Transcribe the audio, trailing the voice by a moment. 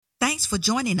Thanks for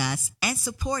joining us and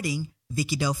supporting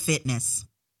Vicky Doe Fitness.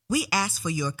 We ask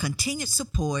for your continued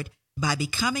support by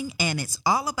becoming an It's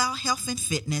All About Health and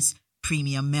Fitness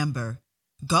premium member.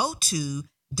 Go to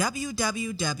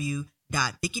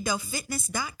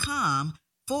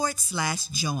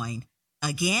www.vickydofitness.com/join.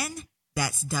 Again,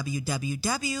 that's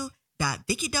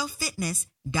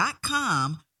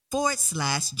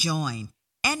www.vickydofitness.com/join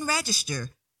and register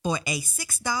for a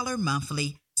 $6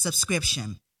 monthly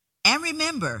subscription. And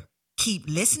remember, keep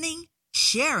listening,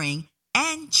 sharing,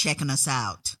 and checking us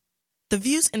out. The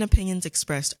views and opinions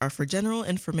expressed are for general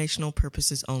informational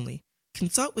purposes only.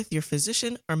 Consult with your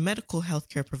physician or medical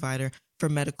healthcare provider for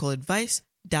medical advice,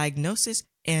 diagnosis,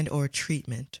 and/or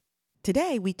treatment.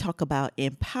 Today, we talk about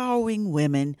empowering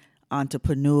women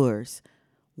entrepreneurs.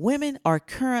 Women are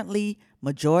currently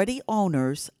majority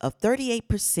owners of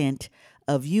 38%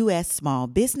 of U.S. small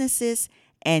businesses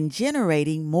and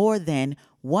generating more than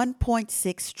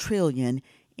 $1.6 trillion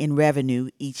in revenue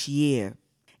each year.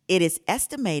 It is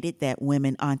estimated that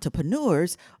women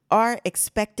entrepreneurs are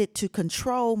expected to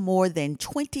control more than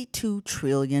 $22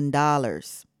 trillion.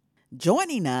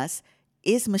 Joining us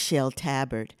is Michelle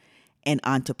Tabbert, an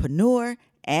entrepreneur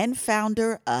and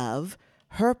founder of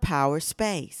Her Power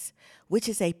Space, which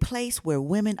is a place where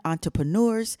women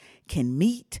entrepreneurs can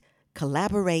meet,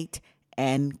 collaborate,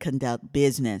 and conduct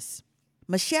business.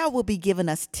 Michelle will be giving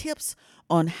us tips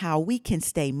on how we can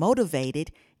stay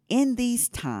motivated in these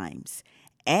times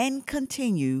and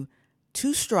continue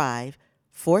to strive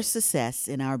for success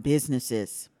in our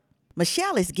businesses.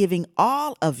 Michelle is giving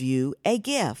all of you a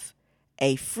gift,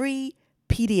 a free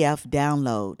PDF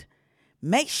download.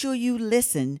 Make sure you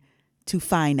listen to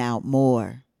find out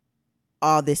more.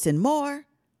 All this and more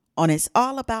on It's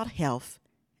All About Health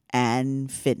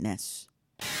and Fitness.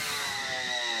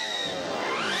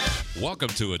 Welcome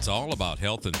to It's All About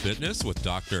Health and Fitness with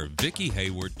Dr. Vicky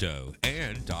Hayward Doe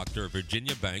and Dr.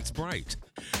 Virginia Banks Bright.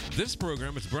 This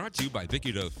program is brought to you by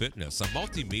Vicky Doe Fitness, a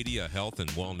multimedia health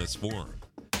and wellness forum.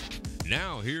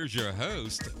 Now here's your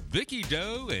host, Vicky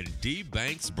Doe and D.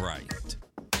 Banks Bright.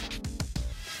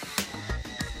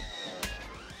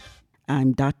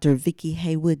 I'm Dr. Vicky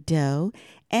Hayward Doe,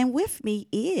 and with me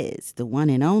is the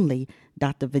one and only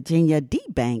Dr. Virginia D.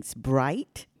 Banks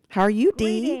Bright. How are you,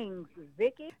 D? Greetings,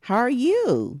 Vicky. How are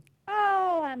you?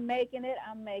 Oh, I'm making it.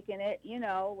 You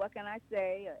know, what can I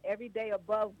say? Every day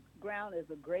above ground is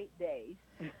a great day.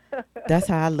 That's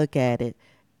how I look at it.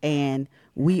 And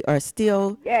we are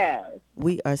still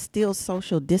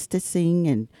social distancing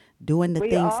and doing the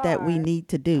things that we need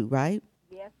to do, right?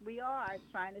 Yes, we are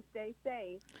trying to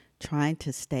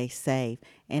stay safe.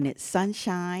 And it's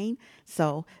sunshine,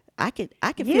 so I can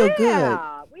feel good.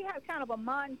 Yeah, we had kind of a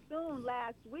monsoon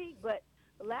last week, but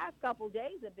the last couple of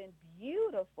days have been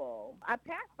beautiful. I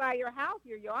passed by your house.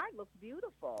 Your yard looks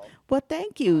beautiful. Well,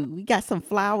 thank you. We got some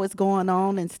flowers going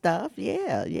on and stuff.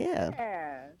 Yeah.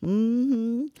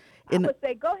 Mm-hmm. I would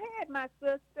say, go ahead, my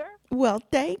sister. Well,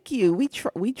 thank you. We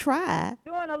try.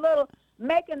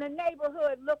 Making the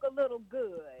neighborhood look a little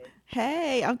good.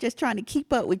 Hey, I'm just trying to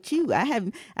keep up with you. I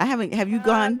haven't. Have you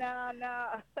gone?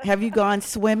 No. Have you gone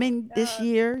swimming this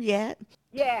year yet?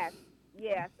 Yes.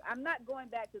 I'm not going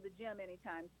back to the gym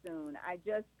anytime soon.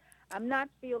 I'm not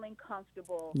feeling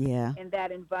comfortable in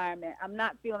that environment. I'm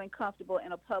not feeling comfortable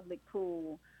in a public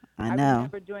pool. I know. I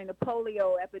remember during the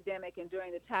polio epidemic and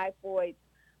during the typhoid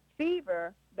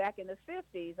fever back in the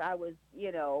 50s, I was,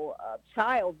 a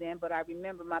child then, but I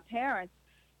remember my parents,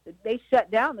 they shut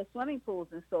down the swimming pools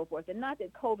and so forth. And not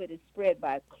that COVID is spread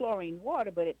by chlorine water,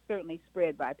 but it's certainly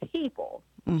spread by people.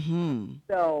 Mm-hmm.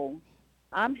 So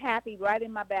I'm happy right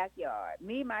in my backyard.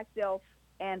 Me, myself,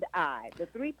 and I. The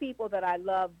three people that I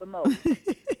love the most.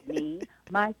 Me,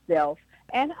 myself,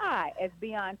 and I, as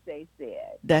Beyonce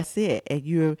said. That's it. And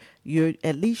you're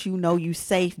at least you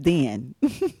safe then.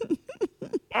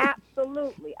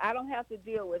 Absolutely. I don't have to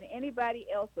deal with anybody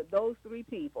else but those three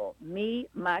people, me,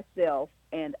 myself,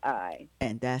 and I.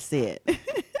 And that's it.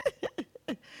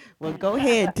 Well, go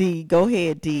ahead, D.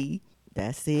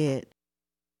 That's it.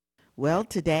 Well,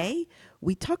 today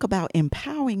we talk about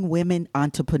empowering women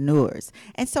entrepreneurs.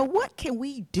 And so what can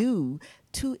we do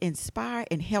to inspire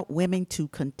and help women to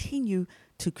continue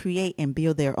to create and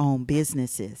build their own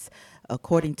businesses?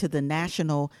 According to the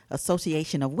National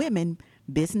Association of Women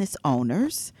Business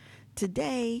Owners,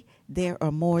 today there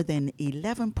are more than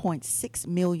 11.6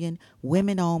 million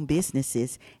women-owned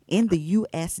businesses in the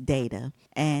U.S. data,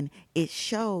 and it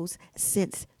shows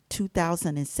since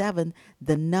 2007,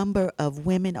 the number of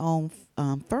women-owned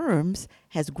firms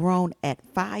has grown at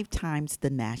 5 times the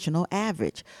national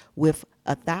average, with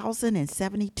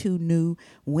 1,072 new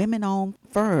women-owned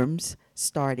firms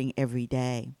starting every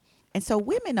day. And so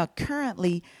women are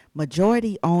currently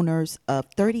majority owners of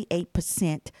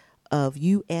 38% of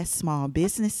U.S. small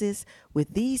businesses,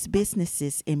 with these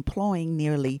businesses employing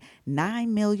nearly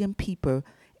 9 million people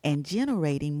and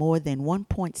generating more than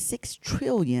 1.6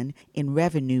 trillion in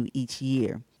revenue each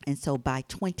year. And so by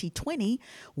 2020,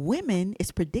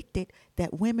 it's predicted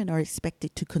that women are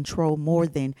expected to control more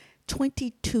than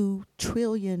 $22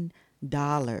 trillion.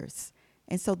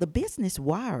 And so the Business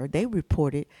Wire, they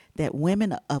reported that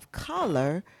women of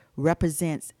color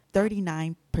represents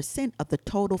 39% of the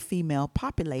total female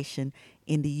population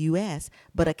in the U.S.,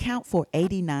 but account for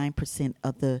 89%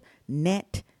 of the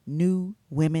net new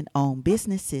women-owned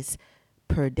businesses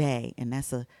per day. And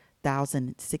that's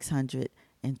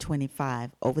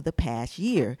 1,625 over the past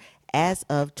year as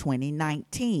of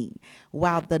 2019.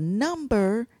 While the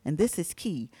number, and this is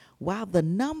key, while the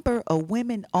number of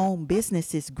women-owned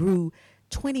businesses grew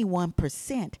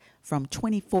 21% from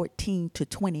 2014 to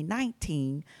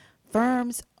 2019,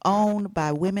 firms owned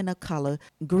by women of color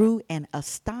grew an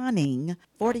astonishing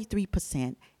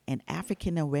 43%, and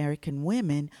African American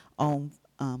women-owned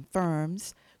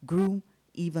firms grew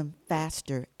even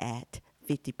faster at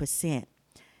 50%.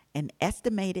 An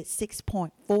estimated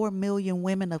 6.4 million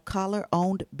women of color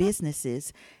owned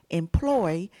businesses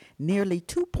employ nearly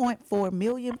 2.4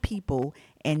 million people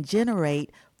and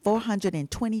generate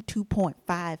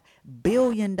 $422.5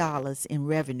 billion in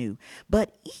revenue.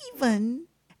 But even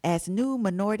as new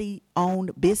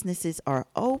minority-owned businesses are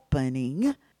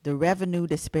opening, the revenue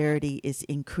disparity is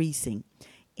increasing.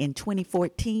 In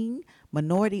 2014,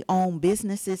 minority-owned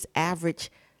businesses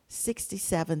averaged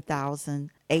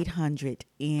 $67,800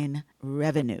 in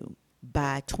revenue.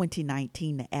 By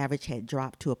 2019, the average had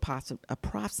dropped to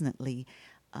approximately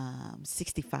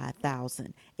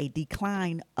 $65,000, a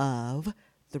decline of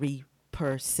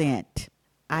 3%.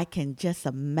 I can just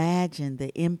imagine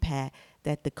the impact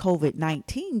that the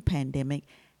COVID-19 pandemic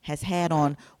has had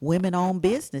on women-owned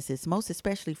businesses, most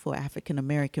especially for African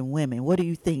American women. What do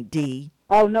you think, Dee?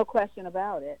 Oh, no question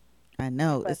about it. I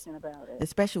know, No question about it.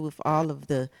 especially with all of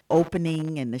the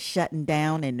opening and the shutting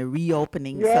down and the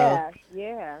reopening. Yes.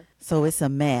 So it's a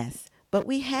mess. But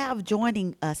we have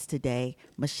joining us today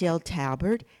Michelle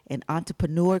Talbert, an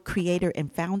entrepreneur, creator,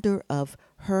 and founder of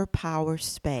Her Power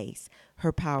Space.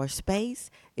 Her Power Space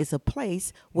is a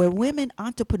place where women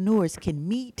entrepreneurs can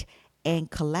meet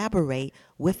and collaborate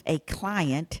with a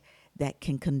client that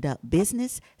can conduct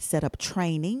business, set up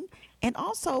training, and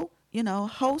also,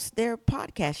 host their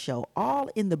podcast show, all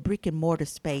in the brick and mortar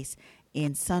space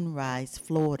in Sunrise,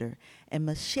 Florida. And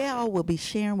Michelle will be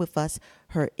sharing with us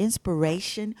her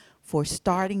inspiration for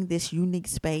starting this unique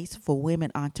space for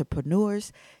women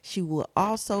entrepreneurs. She will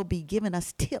also be giving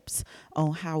us tips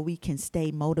on how we can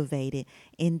stay motivated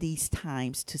in these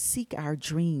times to seek our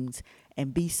dreams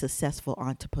and be successful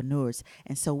entrepreneurs.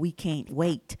 And so we can't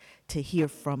wait to hear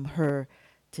from her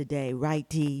today. Right,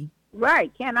 Dee?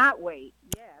 Right. Cannot wait.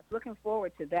 Yes. Looking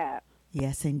forward to that.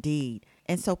 Yes, indeed.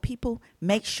 And so people,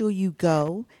 make sure you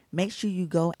go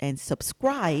and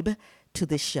subscribe to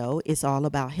the show. It's all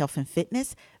about health and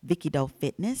fitness, Vicky Doe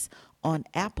Fitness, on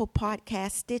Apple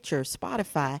Podcasts, Stitcher,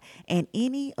 Spotify, and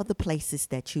any of the places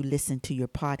that you listen to your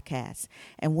podcasts.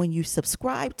 And when you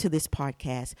subscribe to this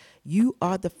podcast, you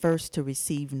are the first to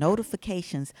receive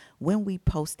notifications when we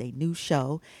post a new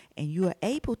show, and you are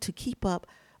able to keep up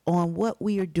on what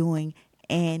we are doing,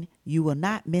 and you will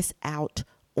not miss out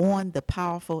on the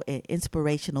powerful and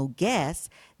inspirational guests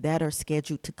that are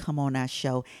scheduled to come on our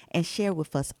show and share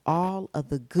with us all of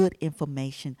the good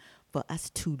information for us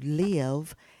to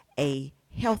live a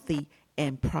healthy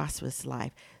and prosperous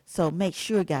life. So make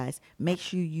sure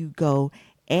you go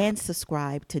and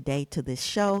subscribe today to this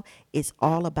show. It's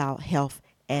all about health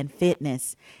and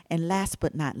fitness. And last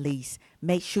but not least,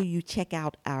 make sure you check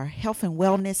out our health and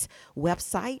wellness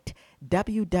website,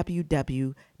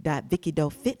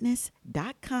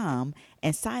 www.vickydofitness.com,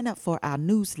 and sign up for our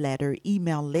newsletter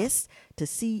email list to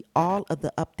see all of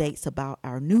the updates about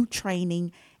our new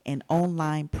training and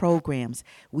online programs.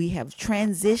 We have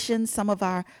transitioned some of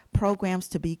our programs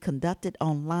to be conducted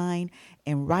online,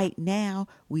 and right now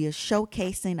we are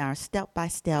showcasing our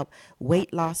step-by-step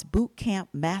weight loss boot camp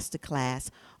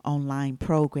masterclass online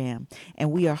program,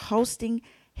 and we are hosting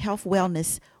health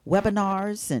wellness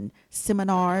webinars and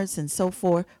seminars and so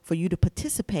forth for you to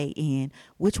participate in,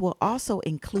 which will also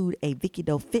include a Vicky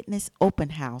Doe Fitness open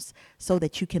house so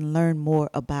that you can learn more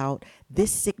about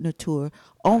this signature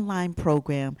online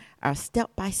program, our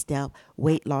step-by-step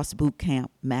weight loss boot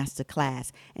camp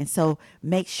masterclass. And so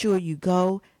make sure you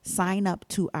go sign up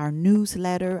to our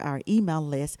newsletter, our email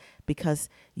list, because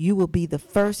you will be the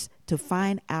first to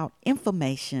find out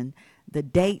information the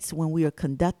dates when we are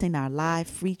conducting our live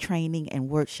free training and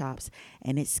workshops,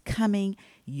 and it's coming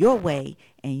your way,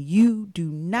 and you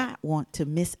do not want to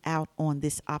miss out on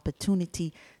this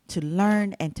opportunity to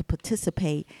learn and to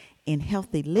participate in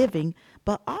healthy living,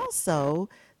 but also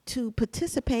to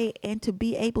participate and to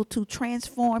be able to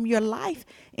transform your life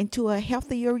into a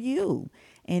healthier you.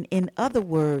 And in other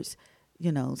words,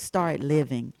 start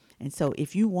living. And so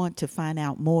if you want to find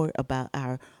out more about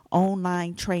our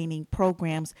online training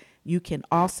programs, you can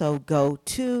also go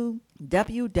to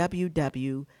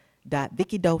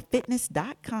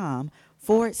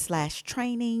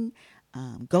www.vickydofitness.com/training.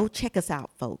 Go check us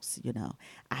out, folks.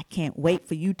 I can't wait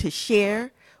for you to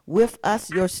share with us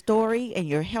your story and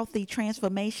your healthy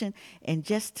transformation, and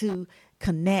just to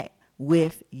connect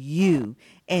with you.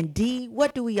 And Dee,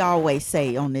 what do we always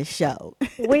say on this show?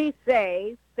 We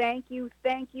say thank you,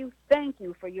 thank you, thank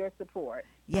you for your support.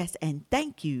 Yes, and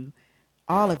thank you,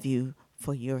 all of you,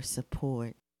 for your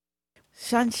support.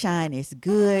 Sunshine is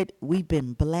good. We've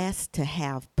been blessed to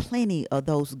have plenty of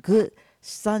those good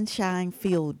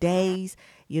sunshine-filled days,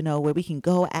 where we can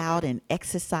go out and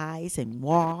exercise and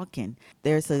walk. And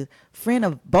there's a friend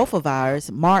of both of ours,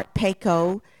 Mark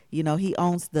Paco. He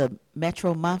owns the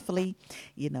Metro Monthly.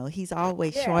 He's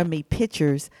always showing me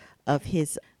pictures of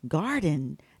his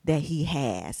garden that he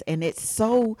has. And it's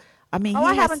so, I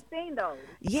haven't seen those.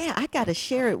 Yeah, I got to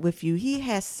share it with you. He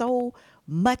has so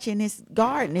much in his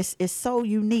garden. It's so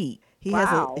unique. He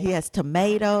has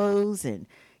tomatoes and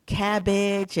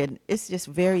cabbage, and it's just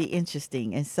very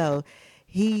interesting. And so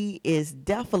he is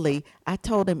definitely, I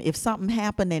told him if something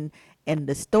happened and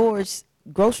the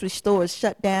grocery stores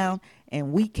shut down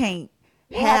and we can't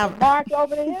have Mark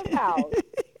over to his house.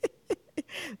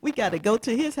 We got to go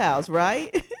to his house,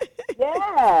 right?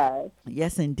 Yes.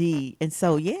 Yes, indeed. And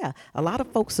so, yeah, a lot of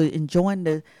folks are enjoying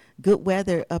the good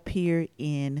weather up here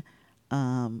in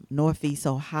Northeast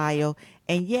Ohio.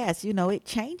 And yes, it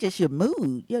changes your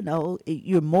mood.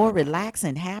 You're more relaxed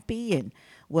and happy. And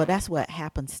well, that's what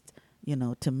happens,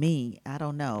 to me. I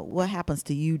don't know. What happens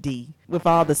to you, Dee, with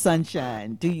all the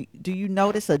sunshine? Do you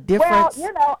notice a difference?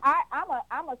 Well,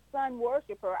 I'm a sun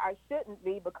worshiper. I shouldn't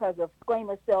be because of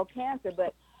squamous cell cancer,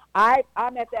 but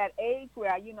I'm at that age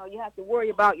where, you have to worry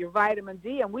about your vitamin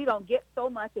D, and we don't get so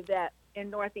much of that in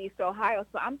Northeast Ohio.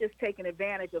 So I'm just taking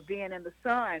advantage of being in the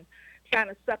sun, trying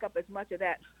to suck up as much of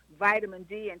that vitamin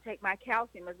D and take my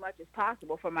calcium as much as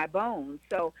possible for my bones.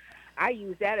 So I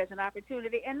use that as an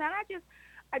opportunity. And then I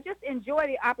just enjoy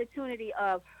the opportunity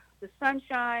of the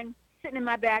sunshine, sitting in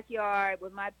my backyard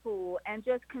with my pool, and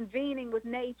just convening with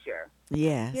nature.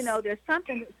 Yes. There's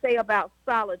something to say about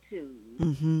solitude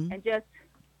and just,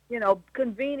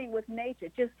 convening with nature.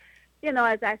 Just,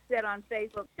 as I said on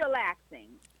Facebook, chillaxing.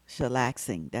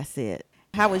 Chillaxing, that's it.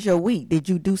 How was your week? Did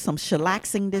you do some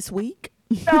chillaxing this week?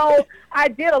 So I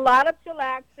did a lot of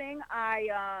chillaxing. I,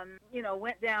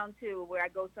 went down to where I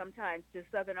go sometimes to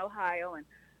Southern Ohio and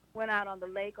went out on the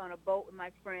lake on a boat with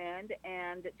my friend,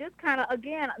 and just kind of,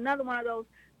 again, another one of those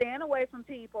staying away from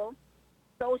people,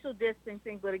 social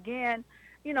distancing, but again,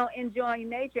 enjoying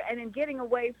nature and then getting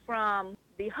away from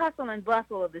the hustle and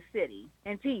bustle of the city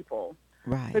and people.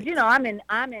 Right. Because, I'm in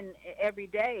every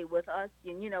day with us,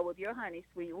 and, with your honey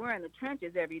sweet, we're in the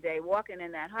trenches every day. Walking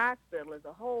in that hospital is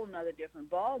a whole nother different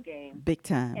ball game. Big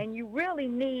time. And you really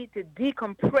need to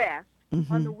decompress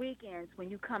on the weekends when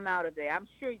you come out of there. I'm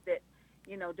sure that,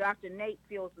 Dr. Nate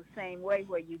feels the same way,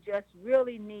 where you just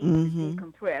really need to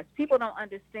decompress. People don't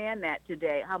understand that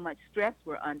today, how much stress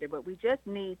we're under, but we just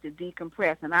need to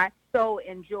decompress. And I so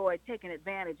enjoy taking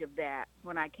advantage of that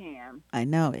when I can. I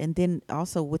know. And then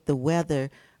also with the weather,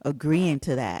 agreeing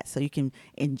to that, so you can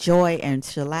enjoy and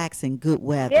chillax in good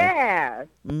weather. Yes.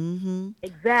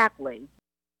 Exactly.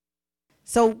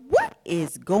 So what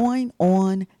is going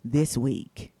on this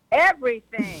week?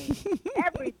 Everything.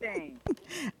 Everything.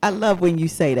 I love when you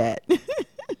say that.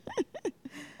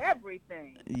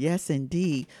 Everything. Yes,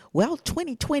 indeed. Well,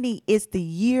 2020 is the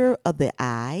year of the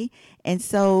eye. And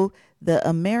so the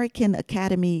American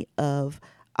Academy of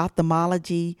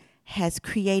Ophthalmology has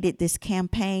created this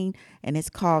campaign, and it's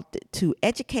called To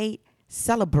Educate,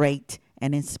 Celebrate,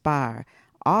 and Inspire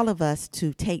all of us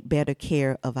to take better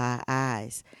care of our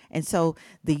eyes. And so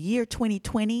the year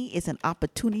 2020 is an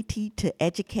opportunity to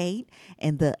educate,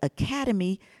 and the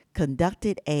Academy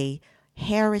conducted a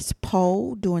Harris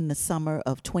poll during the summer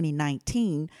of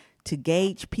 2019 to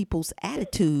gauge people's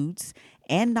attitudes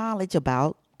and knowledge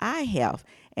about eye health.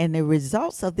 And the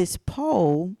results of this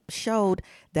poll showed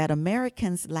that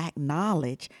Americans lack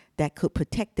knowledge that could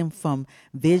protect them from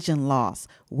vision loss,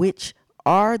 which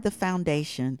are the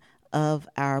foundation of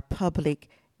our public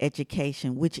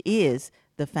education, which is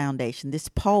the foundation. This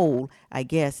poll, I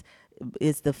guess,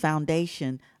 is the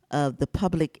foundation of the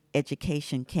public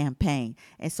education campaign.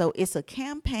 And so it's a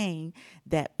campaign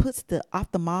that puts the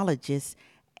ophthalmologists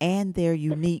and their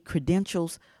unique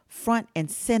credentials front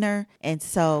and center. And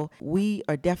so we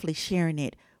are definitely sharing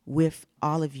it with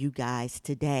all of you guys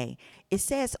today. It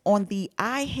says on the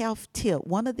eye health tip,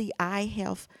 one of the eye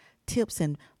health tips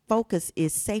and focus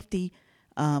is safety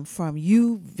from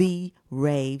UV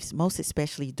rays, most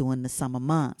especially during the summer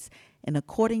months. And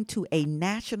according to a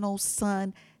National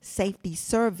Sun Safety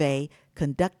Survey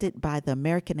conducted by the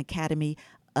American Academy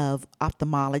of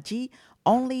Ophthalmology,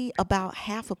 only about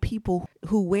half of people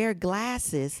who wear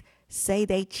glasses say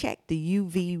they check the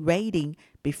UV rating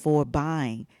before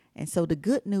buying. And so the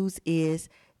good news is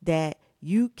that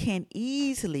you can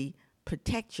easily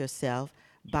protect yourself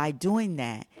by doing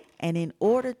that. And in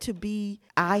order to be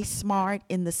eye smart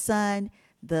in the sun,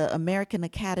 the American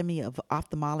Academy of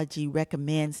Ophthalmology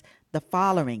recommends the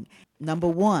following. Number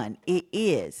one, it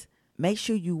is make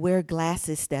sure you wear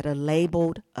glasses that are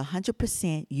labeled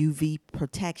 100% UV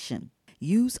protection.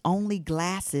 Use only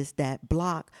glasses that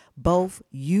block both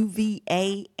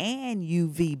UVA and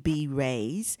UVB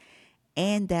rays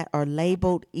and that are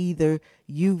labeled either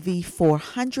UV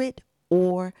 400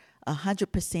 or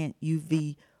 100%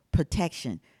 UV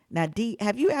protection. Now, Dee,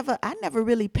 have you ever, I never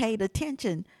really paid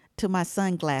attention to my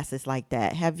sunglasses like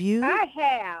that. Have you? I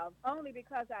have, only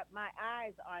because my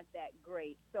eyes aren't that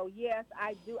great. So, yes,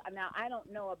 I do. Now, I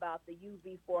don't know about the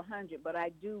UV 400, but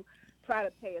I do try to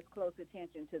pay as close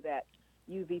attention to that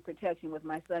UV protection with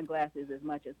my sunglasses as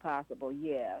much as possible,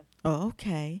 yes. Oh,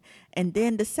 okay. And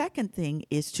then the second thing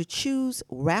is to choose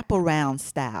wraparound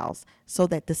styles so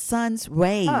that the sun's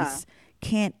rays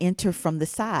can't enter from the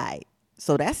side.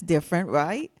 So that's different,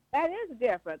 right? That is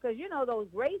different because, those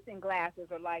racing glasses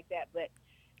are like that. But,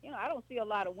 I don't see a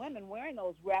lot of women wearing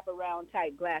those wraparound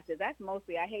type glasses. That's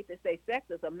mostly, I hate to say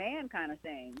sexist, a man kind of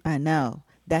thing. I know.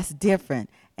 That's different.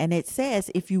 And it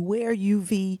says if you wear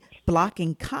UV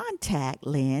blocking contact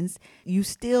lens, you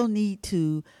still need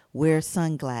to wear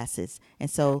sunglasses. And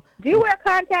so. Do you wear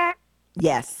contacts?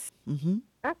 Yes. Mm-hmm.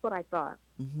 That's what I thought.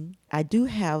 Mm-hmm. I do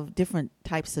have different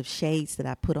types of shades that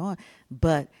I put on,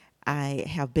 but I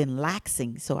have been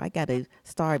laxing, so I got to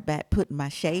start back putting my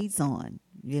shades on,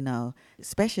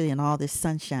 especially in all this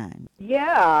sunshine.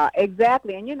 Yeah,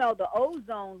 exactly. And, the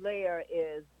ozone layer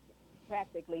is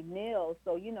practically nil,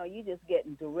 so, you just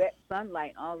getting direct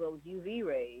sunlight, all those UV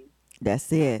rays.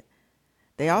 That's it.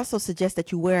 They also suggest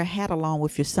that you wear a hat along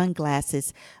with your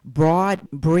sunglasses.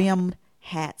 Broad-brimmed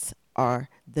hats are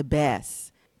the best.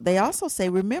 They also say,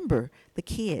 remember, the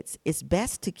kids, it's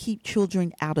best to keep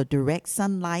children out of direct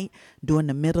sunlight during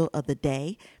the middle of the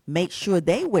day. Make sure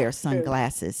they wear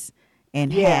sunglasses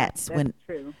and hats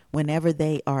whenever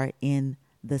they are in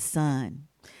the sun.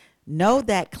 Know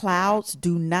that clouds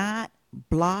do not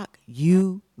block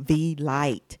UV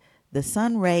light. The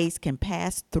sun rays can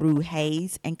pass through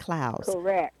haze and clouds.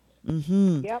 Correct.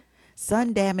 Mm-hmm. Yep.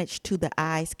 Sun damage to the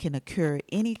eyes can occur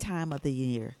any time of the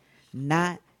year,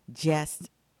 not just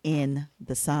in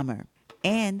the summer.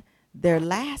 And their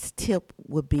last tip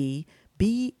would be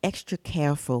extra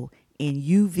careful in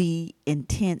UV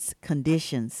intense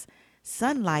conditions.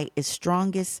 Sunlight is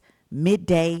strongest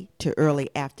midday to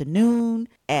early afternoon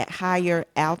at higher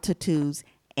altitudes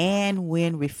and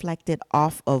when reflected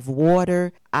off of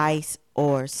water, ice,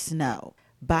 or snow.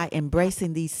 By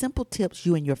embracing these simple tips,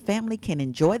 you and your family can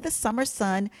enjoy the summer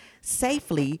sun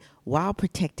safely while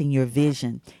protecting your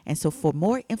vision. And so for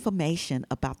more information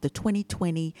about the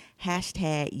 2020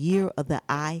 #Year of the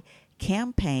Eye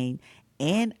campaign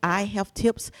and eye health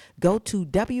tips, go to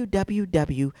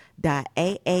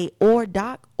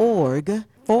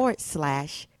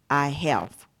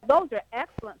www.aaor.org/eyehealth. Those are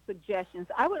excellent suggestions.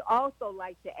 I would also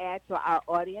like to add to our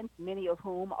audience, many of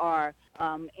whom are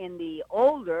in the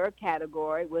older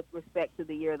category with respect to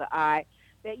the Year of the Eye,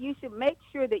 that you should make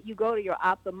sure that you go to your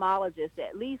ophthalmologist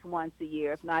at least once a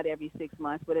year, if not every 6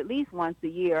 months, but at least once a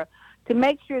year, to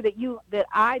make sure that that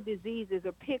eye diseases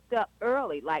are picked up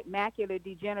early, like macular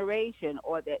degeneration,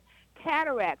 or that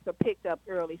cataracts are picked up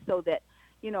early, so that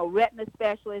retina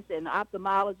specialists and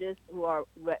ophthalmologists who are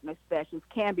retina specialists,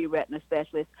 can be retina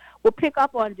specialists, will pick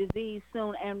up on disease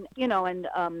soon and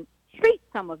treat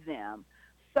some of them.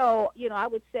 So, I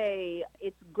would say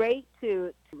it's great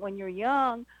to, when you're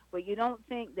young, but you don't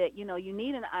think that, you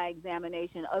need an eye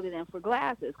examination other than for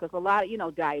glasses, because a lot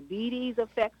of, diabetes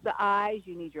affects the eyes.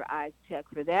 You need your eyes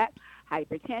checked for that,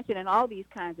 hypertension, and all these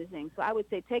kinds of things. So I would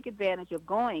say take advantage of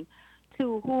going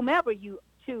to whomever you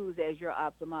choose as your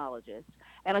ophthalmologist.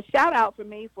 And a shout out for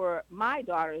me for my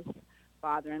daughter's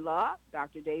father-in-law,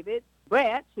 Dr. David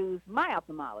Branch, who's my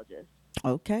ophthalmologist.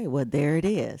 Okay, well, there it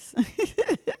is.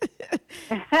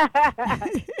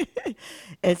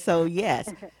 And so, yes,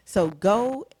 so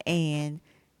go and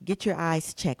get your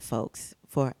eyes checked, folks,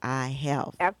 for eye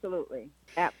health. Absolutely.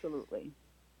 Absolutely.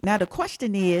 Now, the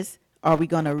question is, are we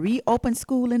going to reopen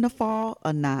school in the fall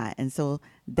or not? And so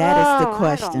that is the Oh, I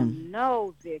question. don't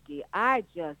know, Vicki. I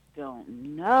just don't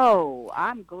know.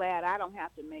 I'm glad I don't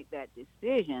have to make that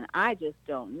decision. I just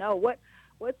don't know.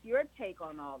 What's your take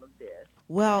on all of this?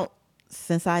 Well,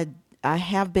 since I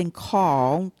have been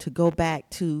called to go back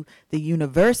to the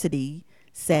university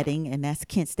setting, and that's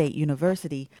Kent State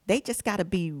University, they just got to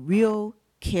be real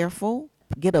careful,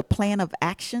 get a plan of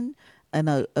action and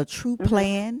a true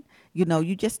plan. You know,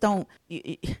 you just don't,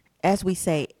 as we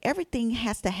say, everything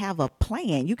has to have a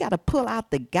plan. You got to pull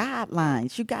out the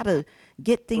guidelines. You got to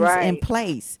get things in Right.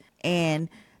 place. And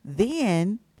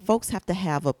then folks have to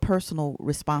have a personal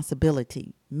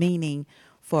responsibility, meaning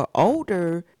for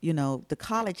older, the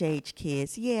college age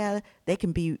kids, yeah, they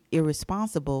can be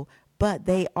irresponsible, but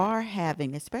they are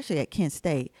having, especially at Kent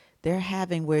State, they're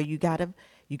having where you gotta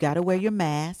wear your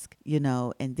mask,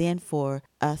 and then for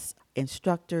us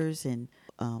instructors and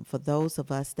for those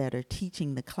of us that are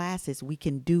teaching the classes, we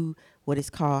can do what is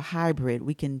called hybrid.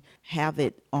 We can have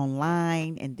it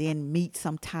online and then meet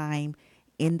sometime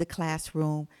in the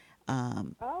classroom.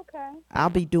 Okay. I'll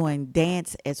be doing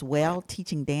dance as well,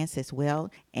 teaching dance as well.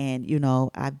 And,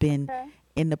 I've been Okay.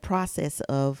 in the process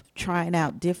of trying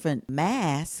out different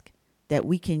masks that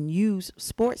we can use,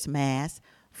 sports masks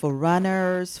for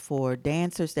runners, for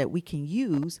dancers that we can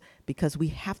use because we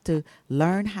have to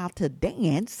learn how to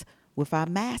dance with our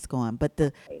mask on. But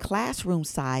the classroom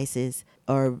sizes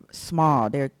are small.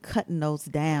 They're cutting those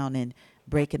down and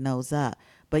breaking those up.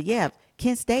 But yeah,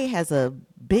 Kent State has a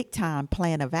big time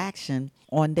plan of action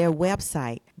on their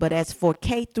website. But as for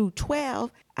K through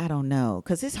 12, I don't know,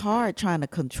 because it's hard trying to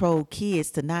control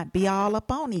kids to not be all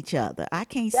up on each other. I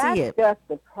can't That's see it. just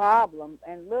the problem.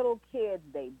 And little kids,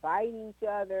 they bite each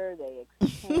other. They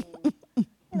exchange.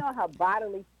 You know how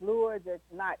bodily fluids are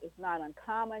it's not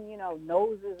uncommon.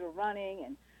 Noses are running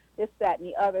and this, that, and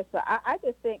the other. So I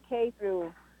just think K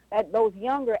through at those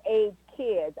younger age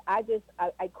kids, I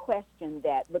question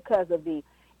that because of the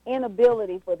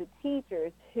inability for the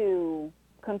teachers to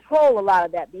control a lot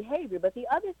of that behavior. But the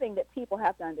other thing that people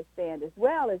have to understand as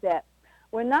well is that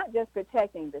we're not just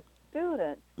protecting the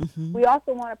students. Mm-hmm. We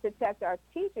also want to protect our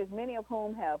teachers, many of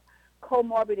whom have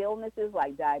comorbid illnesses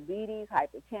like diabetes,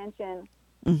 hypertension,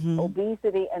 Mm-hmm.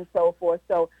 obesity, and so forth.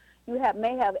 So you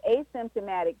may have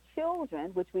asymptomatic children,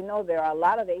 which we know there are a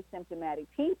lot of asymptomatic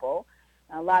people,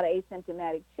 a lot of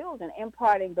asymptomatic children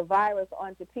imparting the virus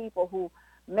onto people who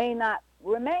may not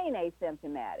remain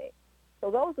asymptomatic. So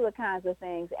those are the kinds of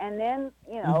things. And then,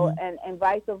 and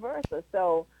vice versa.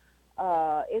 So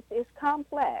it's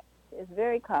complex. It's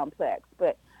very complex.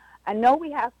 But I know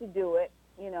we have to do it.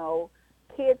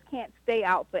 Kids can't stay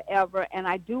out forever, and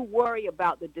I do worry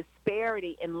about the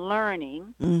disparity in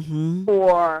learning Mm-hmm.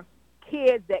 for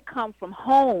kids that come from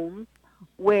homes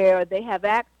where they have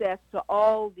access to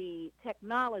all the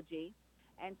technology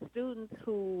and students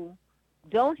who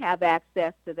don't have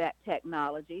access to that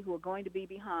technology who are going to be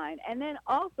behind. And then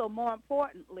also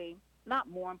not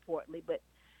more importantly, but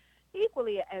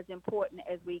equally as important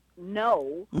as we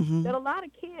know Mm-hmm. that a lot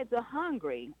of kids are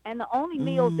hungry and the only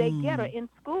meals they get are in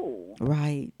school.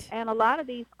 Right. And a lot of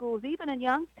these schools, even in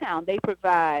Youngstown, they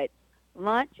provide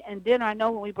lunch and dinner. I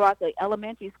know when we brought the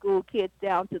elementary school kids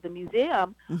down to the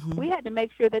museum, Mm-hmm. we had to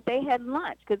make sure that they had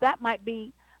lunch because that might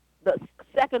be the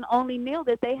second only meal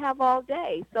that they have all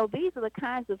day. So these are the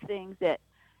kinds of things that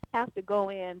have to go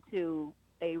into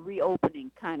a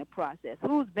reopening kind of process.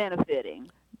 Who's benefiting?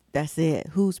 That's it.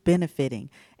 Who's benefiting?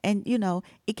 And,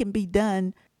 it can be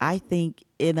done, I think,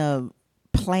 in a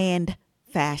planned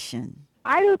fashion.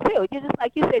 I do too. You just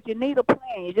like you said, you need a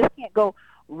plan. You just can't go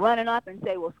running up and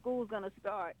say, "Well, school's going to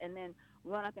start," and then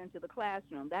run up into the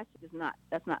classroom. That's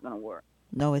not going to work.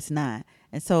 No, it's not.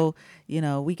 And so,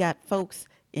 we got folks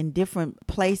in different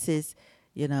places.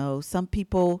 Some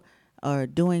people are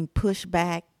doing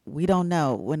pushback. We don't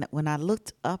know. When I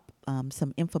looked up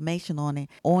some information on it,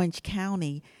 Orange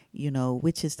County,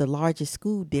 which is the largest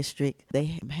school district,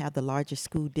 they have the largest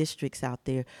school districts out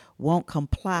there, won't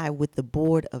comply with the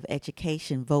Board of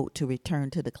Education vote to return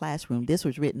to the classroom. This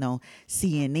was written on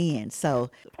CNN.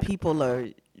 So people are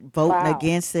voting Wow.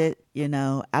 against it.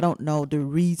 I don't know the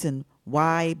reason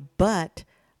why, but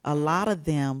a lot of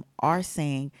them are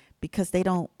saying because they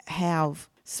don't have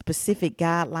specific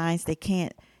guidelines, they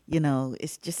can't,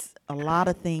 it's just a lot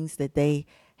of things that they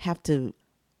have to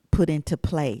put into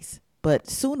place. But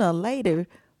sooner or later,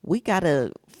 we got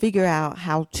to figure out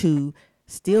how to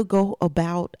still go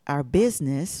about our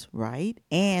business, right?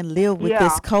 And live with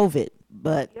this Yeah. COVID.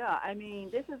 But Yeah, I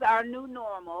mean, this is our new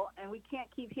normal, and we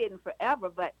can't keep hidden forever,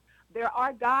 but there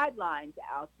are guidelines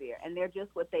out there, and they're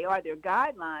just what they are. They're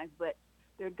guidelines, but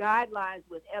they're guidelines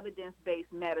with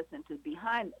evidence-based medicine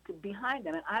behind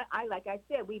them. And I, like I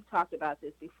said, we've talked about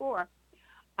this before.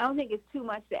 I don't think it's too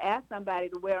much to ask somebody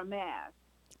to wear a mask.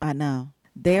 I know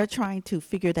they're trying to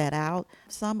figure that out.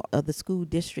 Some of the school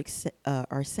districts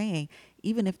are saying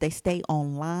even if they stay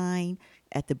online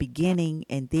at the beginning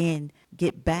and then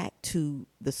get back to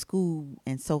the school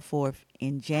and so forth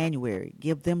in January,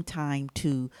 give them time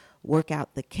to work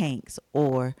out the kinks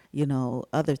or,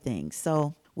 other things.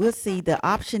 So we'll see. The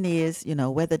option is,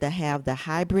 whether to have the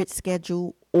hybrid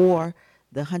schedule or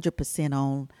the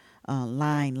 100%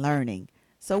 online learning.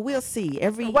 So we'll see.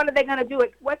 So what are they going to do?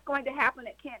 What's going to happen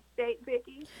at Kent State,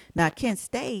 Vicki? Now, Kent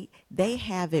State, they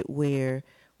have it where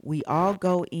we all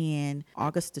go in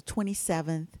August the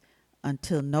 27th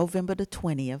until November the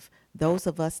 20th. Those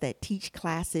of us that teach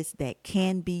classes that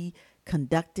can be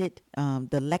conducted,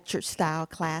 the lecture style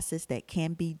classes that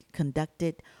can be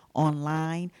conducted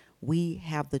online, we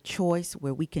have the choice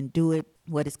where we can do it,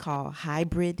 what is called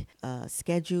hybrid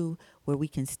schedule, where we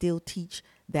can still teach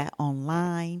that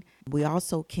online. We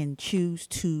also can choose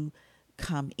to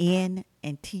come in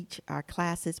and teach our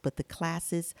classes, but the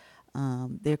classes,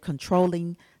 they're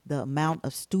controlling the amount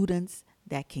of students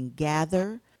that can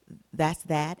gather. That's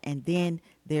that. And then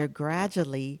they're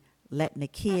gradually letting the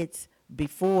kids,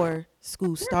 before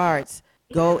school starts,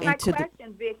 go my into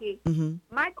question, Vicki.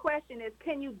 My question is,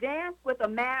 can you dance with a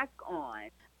mask on?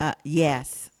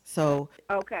 yes. So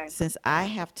Okay. since I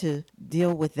have to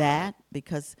deal with that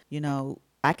because,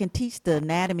 I can teach the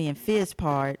anatomy and phys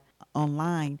part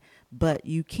online, but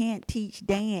you can't teach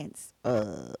dance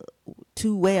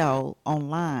too well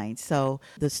online. So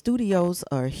the studios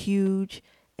are huge,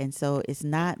 and so it's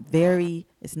not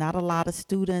a lot of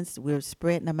students. We're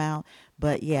spreading them out.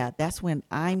 But yeah, that's when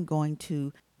I'm going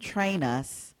to train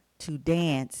us to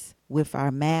dance with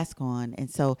our mask on.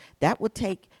 And so that would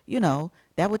take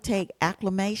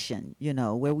acclimation,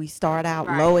 where we start out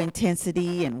Right. low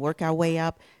intensity and work our way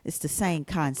up. It's the same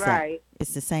concept. Right.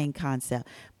 It's the same concept.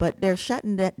 But they're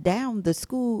shutting that down, the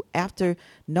school, after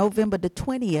November the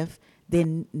 20th.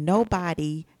 Then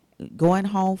nobody going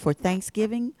home for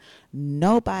Thanksgiving,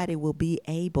 nobody will be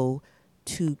able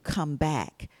to come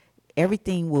back.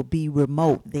 Everything will be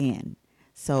remote then.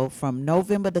 So from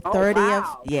November the 30th,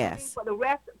 Wow. yes, For the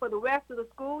rest of the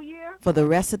school year? for the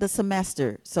rest of the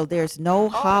semester. So there's no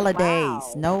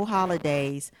holidays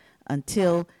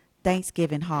until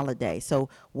Thanksgiving holiday. So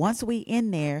once we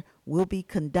in there, we'll be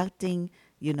conducting,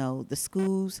 the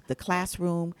schools, the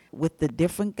classroom with the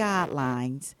different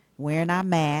guidelines, wearing our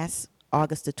masks,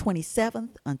 August the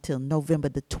 27th until November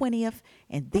the 20th.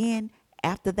 And then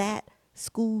after that,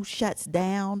 school shuts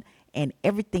down and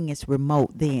everything is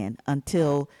remote then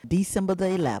until December the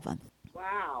 11th.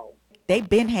 Wow. They've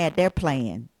been had their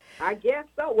plan. I guess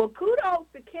so. Well, kudos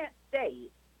to Kent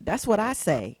State. That's what I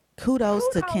say. Kudos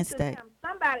to Kent State. Them.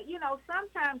 Somebody,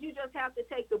 sometimes you just have to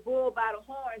take the bull by the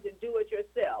horns and do it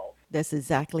yourself. That's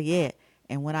exactly it.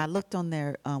 And when I looked on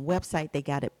their website, they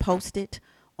got it posted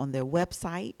on their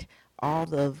website,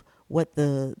 all of what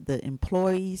the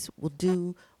employees will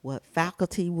do, what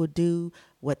faculty will do,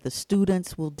 what the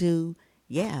students will do.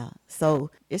 Yeah,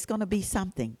 so it's going to be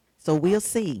something. So we'll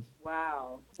see.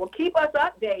 Wow. Well, keep us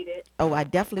updated. Oh, I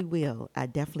definitely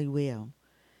will.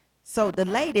 So the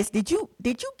latest, did you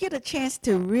get a chance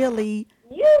to really?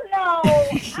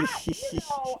 I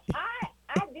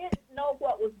didn't know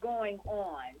what was going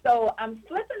on. So I'm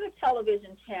flipping the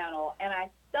television channel and I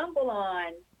stumble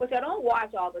on, which I don't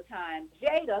watch all the time,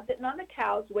 Jada sitting on the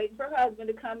couch waiting for her husband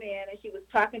to come in, and she was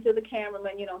talking to the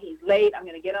cameraman, he's late, I'm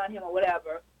going to get on him or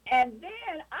whatever. And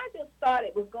then I just thought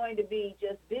it was going to be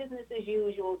just business as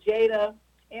usual, Jada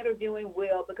interviewing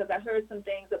Will, because I heard some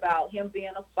things about him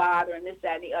being a father and this,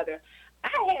 that, and the other.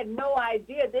 I had no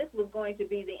idea this was going to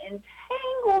be the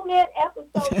entanglement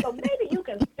episode, so maybe you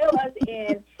can fill us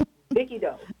in, Vicki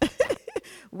Doe.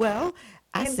 Well,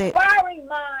 I said, inquiring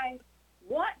minds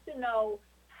want to know,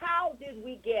 how did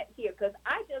we get here? Because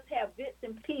I just have bits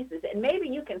and pieces, and maybe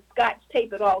you can scotch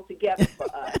tape it all together for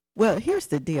us. Well, here's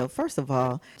the deal. First of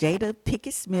all, Jada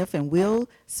Pinkett Smith and Will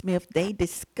Smith, they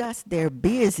discussed their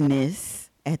business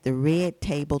at the Red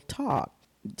Table Talk.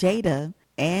 Jada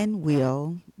and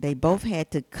Will, they both had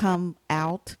to come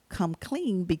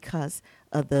clean because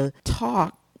of the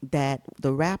talk that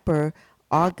the rapper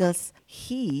August,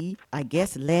 I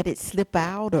guess, let it slip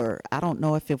out, or I don't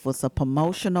know if it was a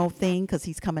promotional thing because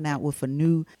he's coming out with a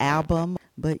new album.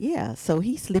 But yeah, so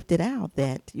he slipped it out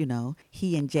that,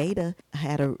 he and Jada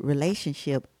had a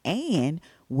relationship, and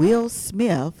Will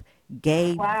Smith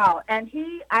gave. Wow. And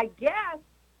I guess,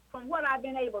 from what I've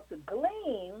been able to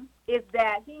glean, is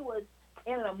that he was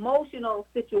in an emotional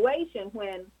situation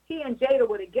when he and Jada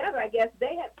were together. I guess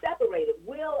they had separated.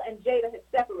 Will and Jada had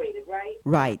separated, right?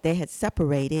 Right, they had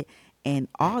separated, and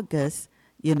August,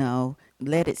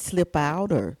 let it slip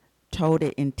out or told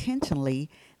it intentionally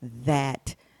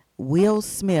that Will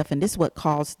Smith, and this is what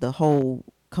caused the whole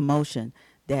commotion,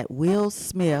 that Will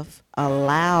Smith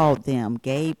allowed them,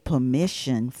 gave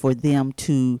permission for them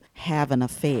to have an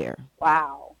affair.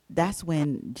 Wow. That's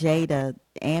when Jada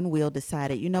and Will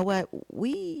decided, you know what,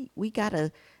 we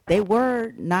gotta. They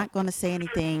were not going to say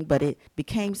anything, but it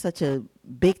became such a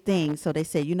big thing. So they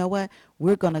said, you know what,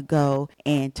 we're going to go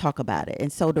and talk about it.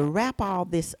 And so to wrap all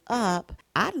this up,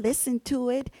 I listened to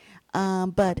it.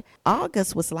 But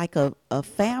August was like a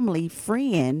family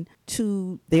friend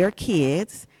to their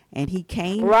kids. And he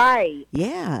came. Right.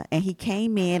 Yeah. And he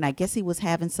came in. I guess he was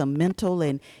having some mental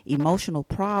and emotional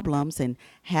problems and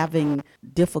having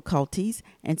difficulties.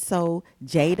 And so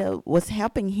Jada was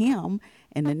helping him.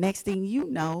 And the next thing you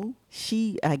know,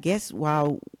 I guess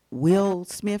while Will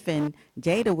Smith and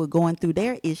Jada were going through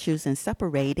their issues and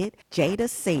separated, Jada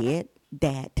said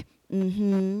that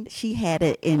she had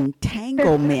an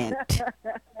entanglement.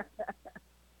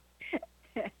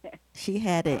 She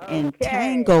had an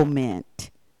entanglement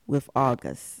with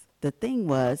August. The thing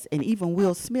was, and even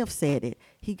Will Smith said it,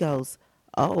 he goes,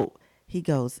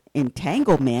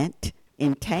 entanglement,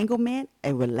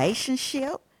 a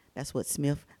relationship. That's what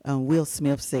Will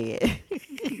Smith said.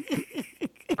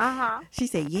 She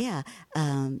said, yeah,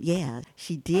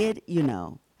 she did,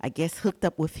 I guess hooked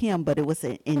up with him, but it was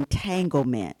an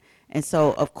entanglement. And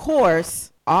so, of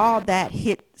course, all that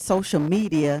hit social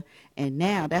media, and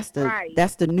now that's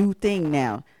the new thing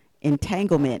now.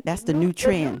 Entanglement. That's the new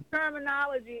trend. The new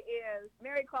terminology is,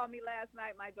 Mary called me last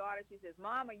night, my daughter, she says,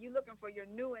 Mom, are you looking for your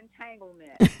new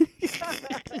entanglement?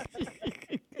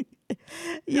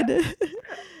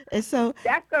 And so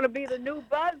that's going to be the new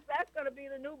buzzword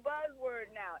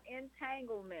now,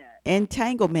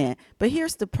 entanglement. But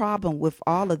here's the problem with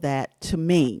all of that to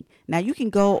me. Now you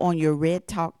can go on your Red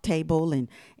Talk table and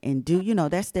do,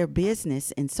 that's their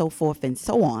business and so forth and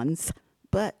so on.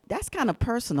 But that's kind of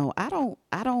personal. I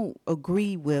don't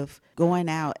agree with going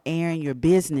out airing your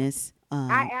business.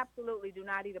 I absolutely do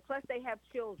not either. Plus they have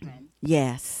children.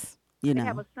 Yes. They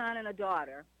have a son and a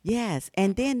daughter. Yes.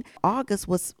 And then August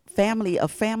was a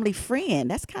family friend.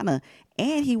 That's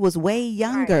and he was way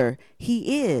younger. Right.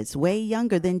 He is way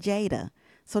younger than Jada.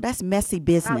 So that's messy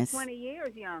business. About 20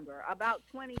 years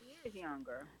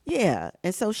younger. Yeah.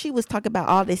 And so she was talking about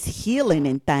all this healing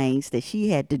and things that she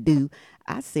had to do.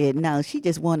 I said, no, she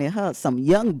just wanted some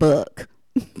young buck.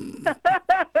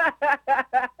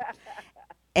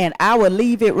 And I would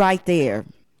leave it right there.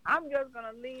 I'm just going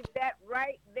to leave that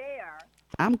right there.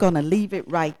 I'm going to leave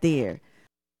it right there.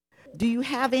 Do you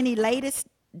have any latest,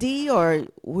 Dee, or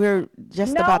we're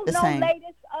just about the same? No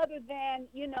latest other than,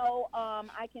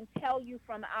 I can tell you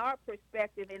from our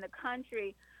perspective in the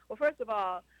country. Well, first of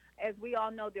all, as we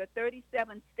all know, there are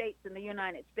 37 states in the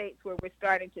United States where we're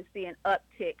starting to see an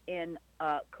uptick in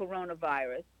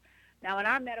coronavirus. Now, in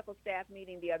our medical staff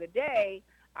meeting the other day,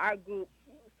 our group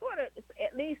sort of,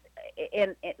 at least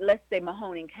in let's say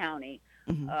Mahoning County,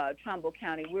 Trumbull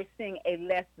County, we're seeing a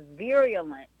less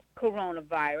virulent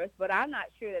coronavirus, but I'm not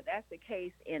sure that that's the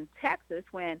case in Texas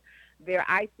when their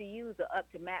ICUs are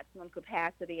up to maximum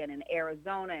capacity, and in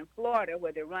Arizona and Florida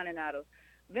where they're running out of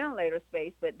ventilator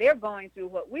space, but they're going through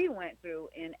what we went through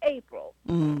in April,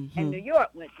 and New York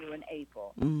went through in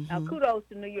April. Now, kudos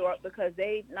to New York because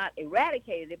they've not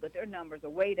eradicated it, but their numbers are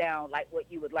way down, like what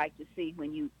you would like to see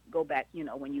when you go back,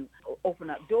 when you open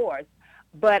up doors.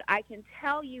 But I can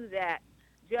tell you that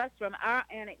just from our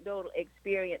anecdotal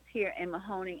experience here in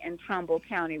Mahoning and Trumbull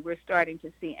County, we're starting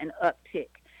to see an uptick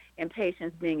in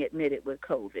patients being admitted with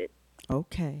COVID.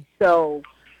 Okay. So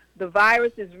the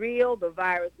virus is real. The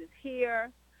virus is here.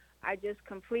 I just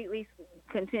completely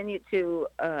continue to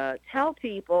tell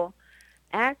people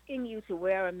asking you to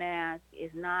wear a mask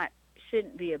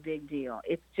shouldn't be a big deal.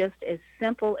 It's just as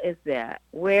simple as that.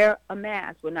 Wear a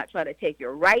mask. We're not trying to take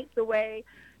your rights away,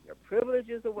 your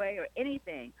privileges away, or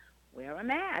anything. Wear a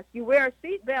mask. You wear a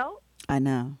seatbelt. I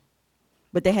know.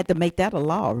 But they had to make that a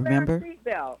law, remember? Wear a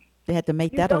seatbelt. They had to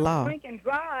make that a law. You don't drink and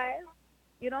drive.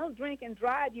 You don't drink and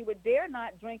drive. You would dare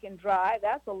not drink and drive.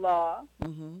 That's a law.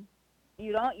 Mm-hmm.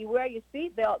 You wear your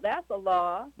seatbelt. That's a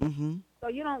law. Mm-hmm. So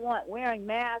you don't want wearing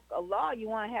masks a law. You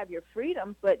want to have your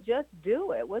freedoms, but just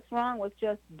do it. What's wrong with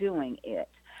just doing it?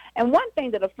 And one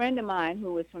thing that a friend of mine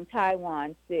who is from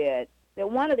Taiwan said, that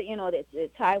one of the,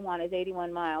 that Taiwan is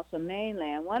 81 miles from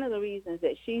mainland. One of the reasons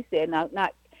that she said, now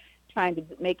not trying to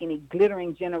make any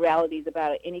glittering generalities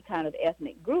about any kind of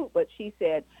ethnic group, but she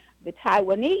said the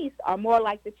Taiwanese are more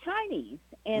like the Chinese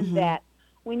in that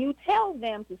when you tell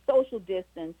them to social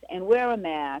distance and wear a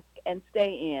mask and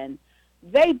stay in,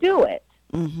 they do it.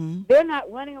 They're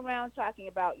not running around talking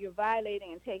about you're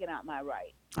violating and taking out my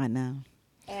rights. I know.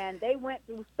 And they went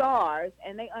through SARS,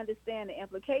 and they understand the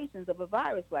implications of a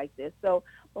virus like this. So,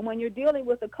 but when you're dealing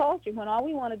with a culture, when all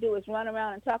we want to do is run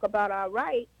around and talk about our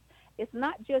rights, it's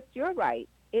not just your rights,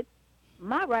 it's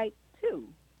my rights too.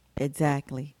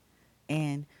 Exactly.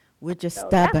 And we're just So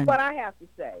stubborn. that's what I have to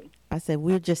say. I said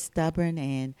we're just stubborn,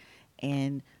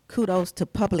 and kudos to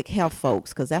public health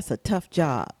folks, because that's a tough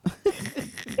job.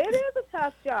 It is a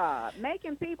tough job,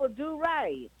 making people do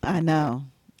right. I know.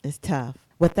 It's tough.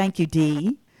 Well, thank you,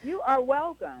 Dee. You are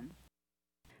welcome.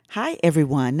 Hi,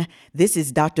 everyone. This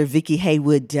is Dr. Vicki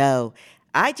Haywood Doe.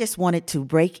 I just wanted to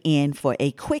break in for a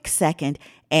quick second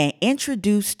and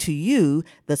introduce to you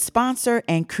the sponsor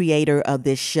and creator of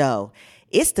this show.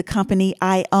 It's the company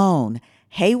I own,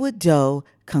 Haywood Doe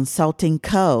Consulting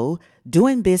Co.,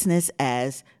 doing business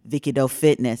as Vicki Doe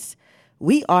Fitness.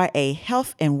 We are a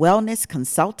health and wellness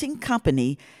consulting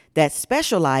company that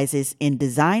specializes in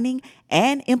designing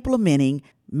and implementing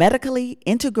medically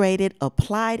integrated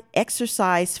applied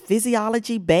exercise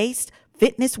physiology-based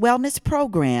fitness wellness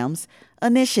programs,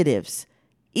 initiatives,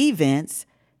 events,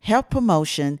 health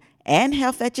promotion, and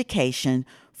health education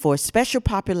for special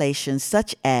populations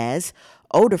such as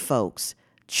older folks,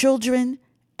 children,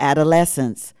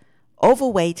 adolescents,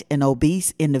 overweight and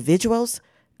obese individuals,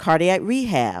 cardiac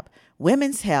rehab,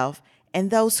 women's health,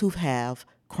 and those who have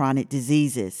chronic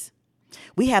diseases.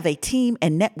 We have a team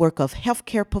and network of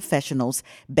healthcare professionals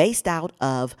based out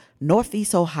of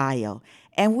Northeast Ohio,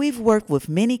 and we've worked with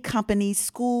many companies,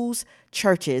 schools,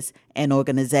 churches, and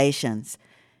organizations.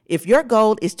 If your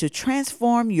goal is to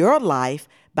transform your life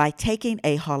by taking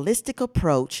a holistic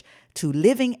approach to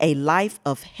living a life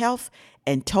of health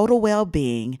and total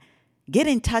well-being, get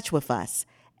in touch with us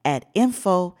at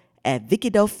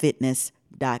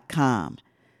info@VickiDoeFitness.com.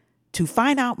 To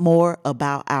find out more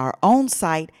about our own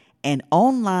site and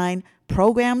online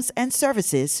programs and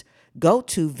services, go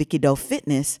to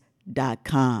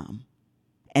VickiDoeFitness.com.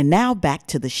 And now back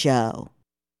to the show.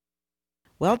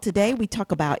 Well, today we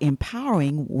talk about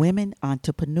empowering women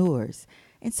entrepreneurs.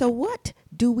 And so what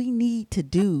do we need to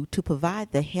do to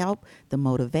provide the help, the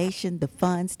motivation, the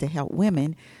funds to help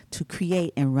women to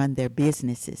create and run their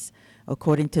businesses?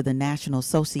 According to the National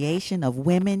Association of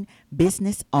Women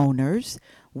Business Owners,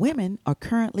 women are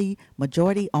currently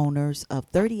majority owners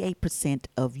of 38%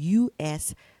 of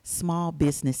U.S. small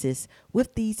businesses,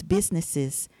 with these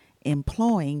businesses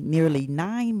employing nearly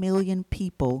 9 million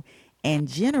people and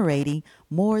generating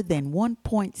more than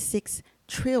 $1.6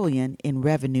 trillion in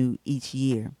revenue each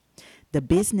year. The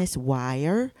Business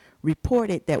Wire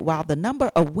reported that while the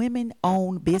number of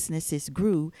women-owned businesses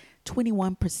grew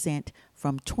 21%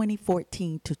 from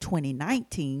 2014 to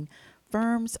 2019,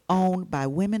 firms owned by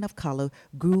women of color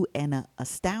grew an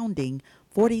astounding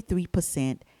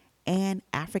 43%, and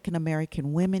African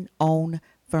American women-owned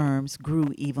firms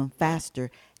grew even faster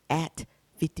at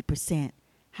 50%.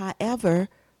 However,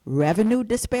 revenue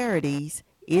disparities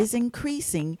is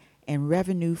increasing, and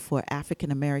revenue for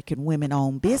African American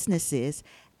women-owned businesses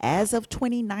as of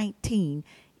 2019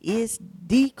 is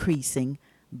decreasing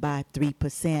by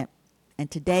 3%.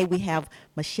 And today we have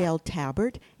Michelle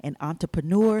Talbert, an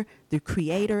entrepreneur, the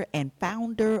creator and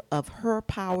founder of Her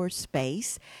Power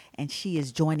Space, and she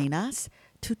is joining us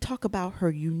to talk about her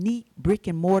unique brick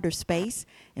and mortar space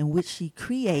in which she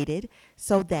created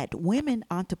so that women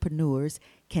entrepreneurs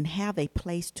can have a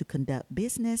place to conduct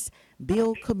business,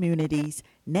 build communities,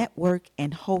 network,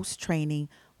 and host training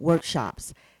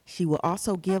workshops. She will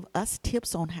also give us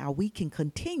tips on how we can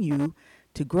continue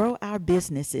to grow our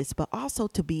businesses, but also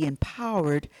to be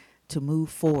empowered to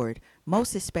move forward,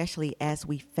 most especially as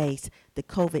we face the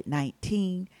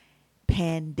COVID-19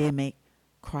 pandemic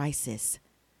crisis.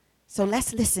 So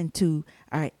let's listen to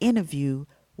our interview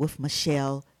with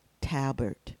Michelle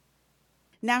Talbert.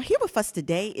 Now, here with us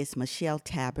today is Michelle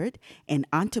Talbert, an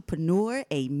entrepreneur,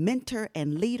 a mentor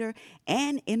and leader,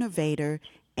 and innovator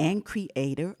and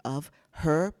creator of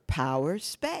Her Power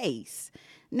Space.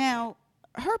 Now,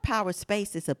 Her Power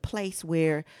Space is a place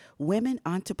where women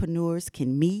entrepreneurs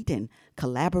can meet and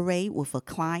collaborate with a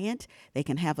client. They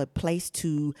can have a place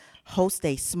to host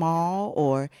a small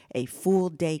or a full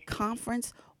day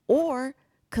conference or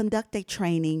conduct a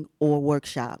training or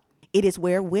workshop. It is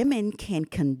where women can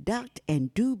conduct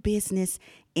and do business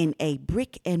in a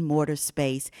brick and mortar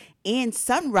space in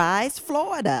Sunrise,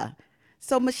 Florida.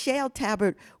 So Michelle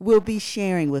Tabbert will be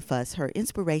sharing with us her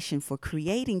inspiration for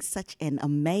creating such an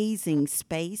amazing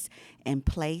space and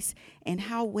place, and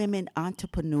how women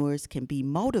entrepreneurs can be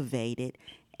motivated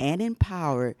and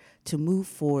empowered to move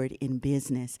forward in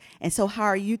business. And so how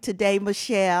are you today,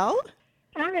 Michelle?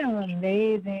 I am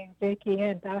amazing, Vicki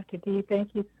and Dr. D.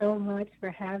 Thank you so much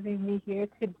for having me here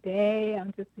today.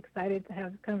 I'm just excited to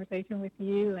have this conversation with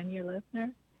you and your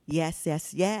listeners. Yes,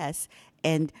 yes, yes.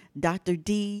 And Dr.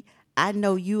 D, I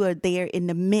know you are there in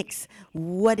the mix.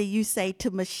 What do you say to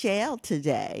Michelle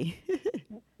today?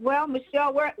 Well,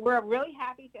 Michelle, we're really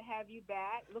happy to have you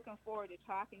back. Looking forward to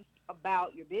talking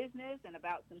about your business and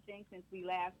about some things since we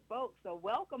last spoke. So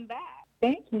welcome back.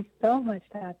 Thank you so much,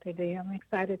 Dr. D. I'm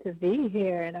excited to be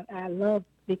here, and I love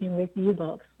speaking with you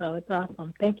both. So it's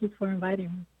awesome. Thank you for inviting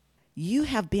me. You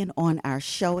have been on our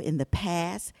show in the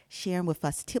past, sharing with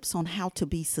us tips on how to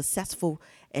be successful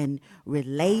and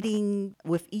relating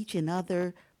with each and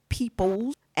other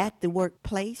people at the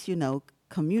workplace,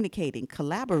 communicating,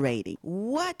 collaborating.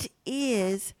 What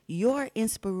is your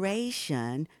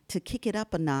inspiration to kick it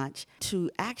up a notch to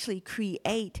actually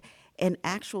create an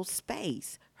actual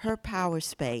space, her power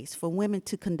space, for women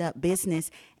to conduct business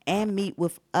and meet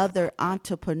with other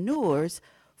entrepreneurs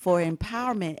for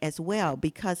empowerment as well?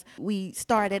 Because we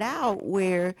started out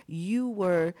where you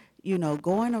were,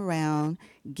 going around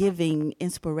giving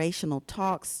inspirational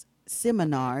talks,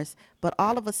 seminars, but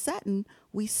all of a sudden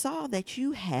we saw that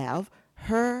you have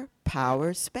her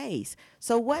power space.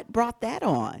 So what brought that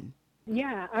on?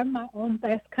 Yeah, I'm my own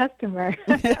best customer.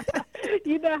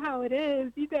 You know how it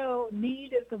is.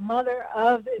 Need is the mother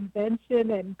of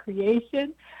invention and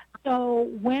creation.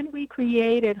 So when we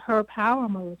created Her Power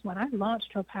Moves, when I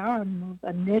launched Her Power Moves,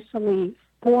 initially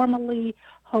formally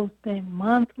hosting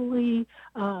monthly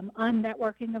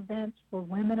networking events for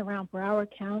women around Broward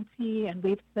County, and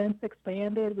we've since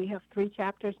expanded. We have 3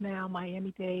 chapters now: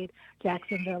 Miami-Dade,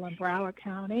 Jacksonville, and Broward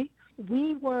County.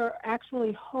 We were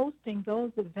actually hosting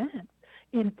those events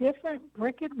in different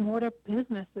brick-and-mortar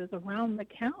businesses around the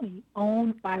county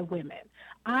owned by women.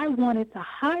 I wanted to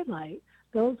highlight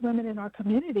those women in our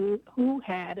community who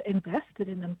had invested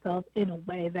in themselves in a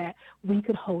way that we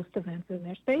could host events in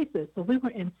their spaces. So we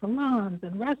were in salons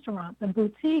and restaurants and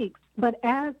boutiques. But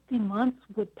as the months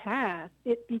would pass,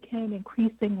 it became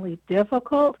increasingly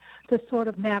difficult to sort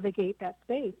of navigate that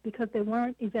space because they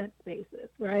weren't event spaces,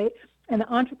 right? And the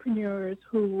entrepreneurs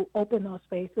who open those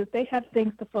spaces, they have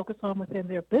things to focus on within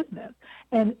their business.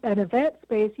 And an event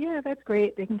space, yeah, that's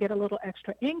great. They can get a little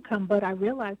extra income. But I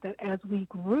realized that as we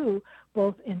grew,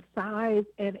 both in size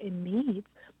and in needs,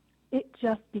 it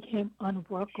just became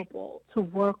unworkable to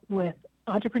work with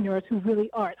entrepreneurs who really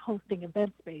aren't hosting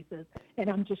event spaces, and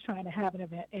I'm just trying to have an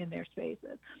event in their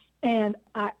spaces. And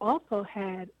I also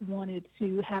had wanted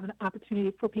to have an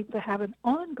opportunity for people to have an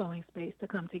ongoing space to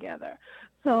come together.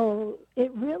 So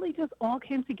it really just all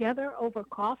came together over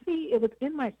coffee. It was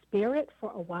in my spirit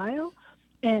for a while,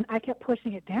 and I kept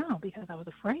pushing it down because I was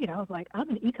afraid. I was like, I'm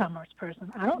an e-commerce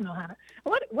person. I don't know how to,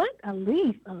 what a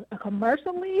lease, a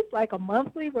commercial lease, like a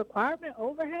monthly requirement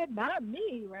overhead? Not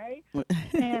me, right?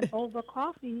 And over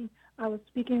coffee, I was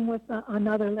speaking with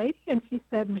another lady, and she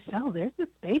said, Michelle, there's this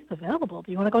space available.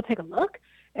 Do you want to go take a look?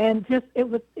 And just it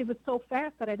was so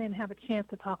fast that I didn't have a chance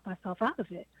to talk myself out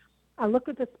of it. I looked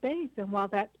at the space, and while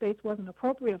that space wasn't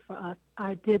appropriate for us,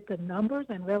 I did the numbers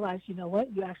and realized, you know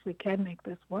what, you actually can make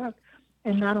this work.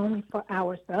 And not only for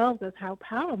ourselves as How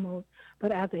Power Moves,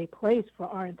 but as a place for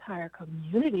our entire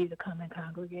community to come and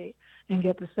congregate and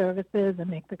get the services and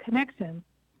make the connections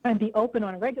and be open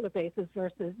on a regular basis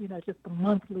versus, just the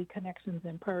monthly connections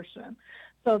in person.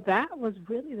 So that was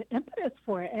really the impetus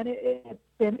for it. And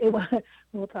it was,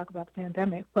 we'll talk about the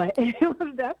pandemic, but it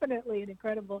was definitely an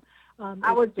incredible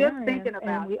I was just experience. thinking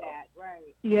about that,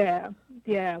 right.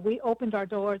 Yeah. We opened our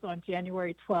doors on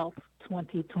January 12th,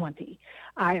 2020.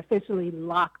 I officially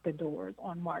locked the doors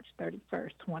on March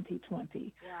 31st,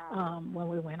 2020, Wow. when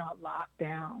we went on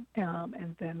lockdown.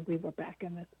 And then we were back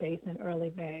in the space in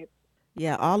early May.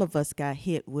 Yeah, all of us got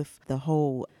hit with the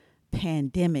whole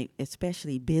pandemic,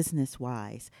 especially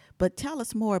business-wise. But tell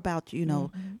us more about,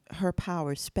 Her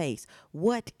Power Space.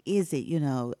 What is it?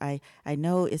 I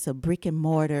know it's a brick and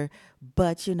mortar,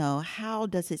 but, how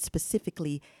does it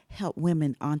specifically help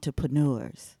women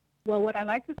entrepreneurs? Well, what I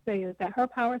like to say is that Her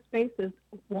Power Space is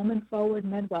woman forward,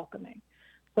 men welcoming.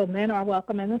 So men are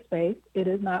welcome in the space. It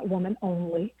is not woman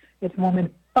only. It's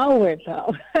woman forward,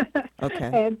 though. Okay.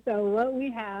 And so what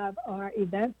we have are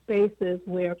event spaces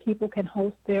where people can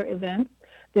host their events.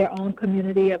 their own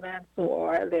community events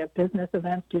or their business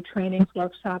events, do trainings,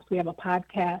 workshops. We have a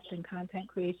podcast and content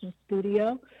creation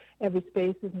studio. Every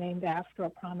space is named after a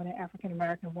prominent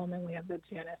African-American woman. We have the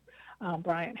Janice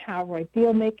Bryant Howroy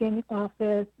Deal-Making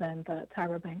Office and the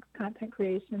Tyra Banks Content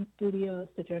Creation Studio,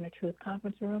 Sojourner Truth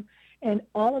Conference Room. And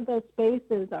all of those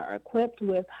spaces are equipped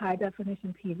with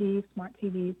high-definition TVs, smart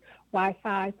TVs,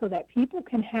 Wi-Fi, so that people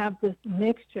can have this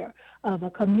mixture of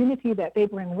a community that they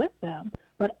bring with them,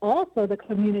 but also the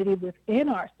community within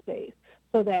our space,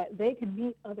 so that they can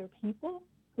meet other people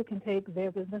who can take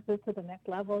their businesses to the next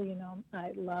level. You know,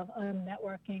 I love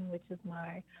networking, which is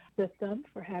my system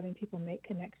for having people make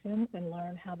connections and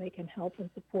learn how they can help and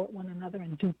support one another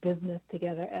and do business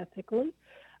together ethically.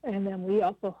 And then we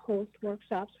also host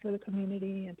workshops for the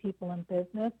community and people in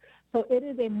business. So it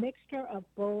is a mixture of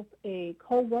both a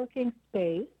co-working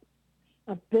space,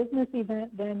 a business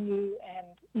event venue, and,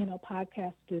 you know,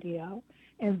 podcast studio.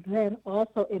 And then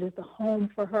also it is the home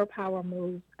for Her Power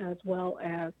Moves, as well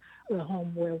as the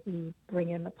home where we bring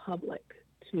in the public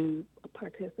to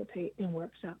participate in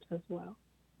workshops as well.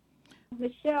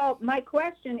 Michelle, my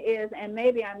question is, and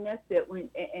maybe I missed it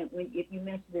if you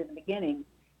mentioned it in the beginning,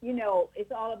 you know,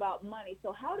 it's all about money.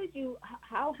 So how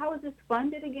is this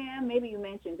funded again? Maybe you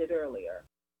mentioned it earlier.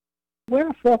 We're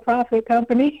a for-profit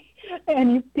company,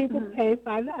 and people pay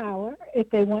by the hour if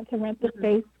they want to rent the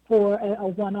space for a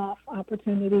one-off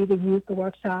opportunity to use the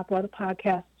workshop or the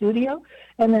podcast studio.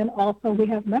 And then also we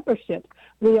have memberships.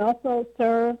 We also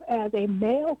serve as a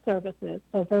mail services,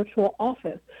 a virtual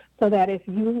office, so that if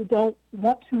you don't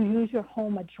want to use your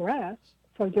home address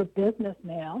for your business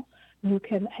mail, you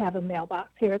can have a mailbox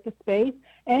here at the space.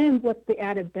 And what's the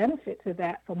added benefit to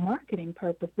that for marketing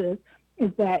purposes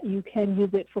is that you can use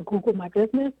it for Google My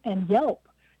Business and Yelp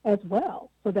as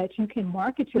well, so that you can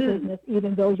market your business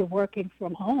even though you're working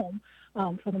from home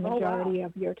for the majority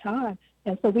of your time.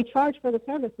 And so we charge for the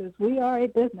services. We are a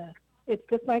business. It's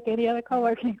just like any other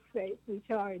co-working space. We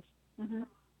charge.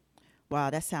 Wow,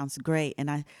 that sounds great.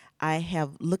 And I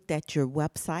have looked at your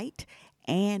website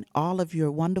and all of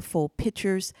your wonderful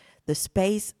pictures. The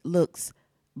space looks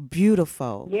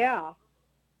beautiful. Yeah.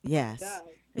 Yes. It does.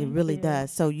 It really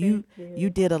does. So you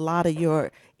did a lot of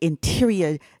your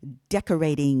interior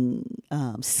decorating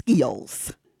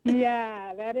skills.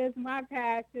 Yeah, that is my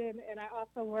passion. And I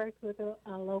also worked with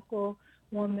a local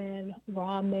woman,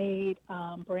 Raw Made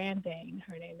Branding.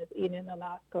 Her name is Eden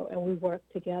Alasko, and we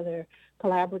worked together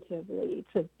collaboratively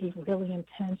to be really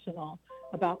intentional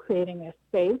about creating a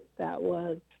space that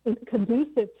was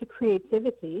conducive to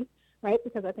creativity, right?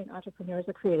 Because I think entrepreneurs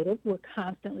are creative. We're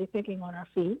constantly thinking on our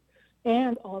feet.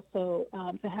 And also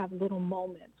to have little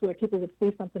moments where people would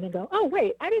see something and go, oh,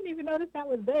 wait, I didn't even notice that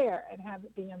was there, and have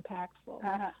it be impactful.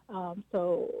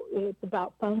 So it's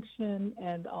about function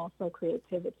and also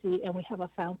creativity. And we have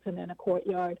a fountain and a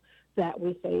courtyard that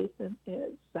we face in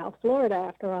South Florida,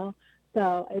 after all.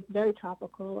 So it's very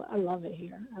tropical. I love it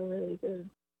here. I really do.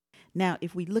 Now,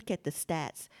 if we look at the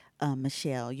stats,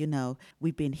 Michelle, you know,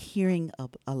 we've been hearing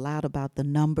a lot about the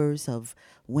numbers of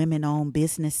women-owned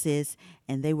businesses,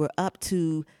 and they were up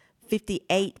to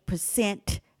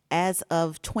 58% as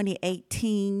of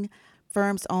 2018.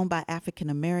 Firms owned by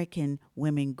African-American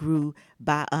women grew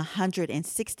by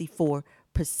 164%.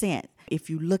 If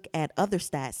you look at other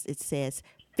stats, it says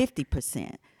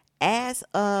 50%. As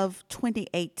of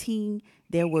 2018,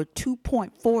 there were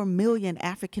 2.4 million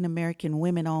African-American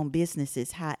women-owned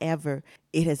businesses. However,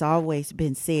 it has always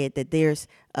been said that there's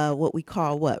what we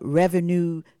call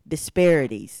revenue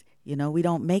disparities. You know, we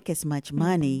don't make as much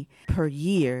money per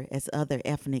year as other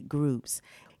ethnic groups.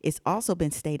 It's also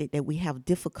been stated that we have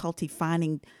difficulty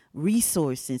finding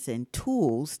resources and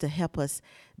tools to help us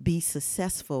be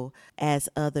successful as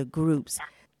other groups.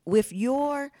 With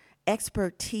your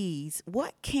expertise,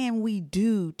 what can we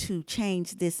do to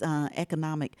change this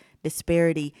economic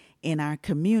disparity in our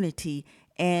community,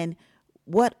 and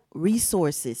what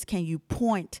resources can you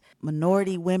point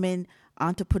minority women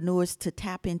entrepreneurs to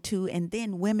tap into, and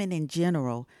then women in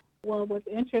general? Well, what's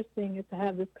interesting is to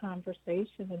have this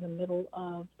conversation in the middle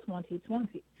of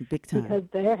 2020. Big time. Because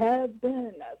there has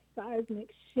been a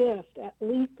seismic shift, at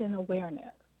least in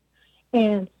awareness.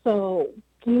 And so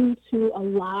due to a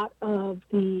lot of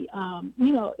the,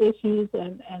 issues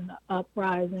and the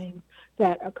uprisings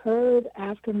that occurred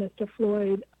after Mr.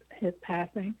 Floyd, his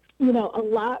passing, a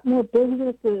lot more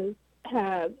businesses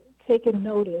have taken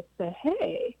notice that,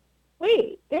 hey,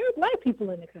 wait, there are Black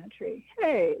people in the country.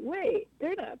 Hey, wait,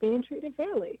 they're not being treated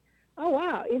fairly. Oh,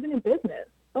 wow, even in business.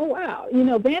 Oh, wow.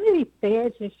 Vanity Fair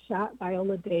just shot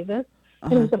Viola Davis.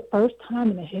 And it was the first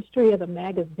time in the history of the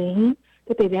magazine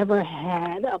that they'd ever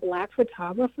had a Black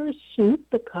photographer shoot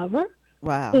the cover.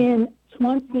 Wow. In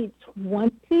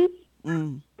 2020,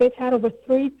 Mm. they've had over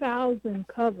 3,000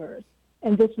 covers,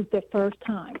 and this is their first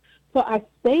time. So I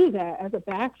say that as a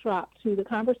backdrop to the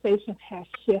conversation has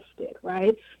shifted,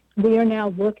 right? We are now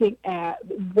looking at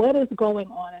what is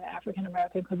going on in the African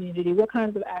American community, what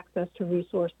kinds of access to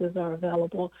resources are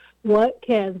available, what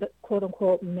can the quote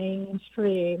unquote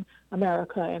mainstream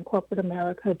America and corporate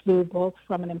America do both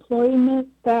from an employment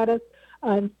status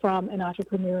and from an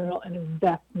entrepreneurial and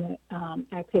investment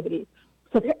activities.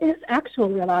 So there is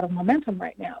actually a lot of momentum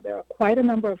right now. There are quite a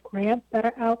number of grants that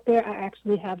are out there. I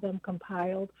actually have them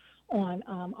compiled on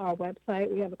our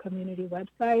website. We have a community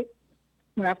website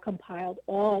where I've compiled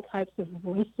all types of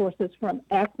resources from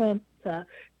Essence to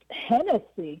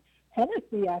Hennessy.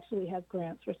 Hennessy actually has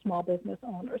grants for small business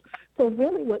owners. So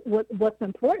really what's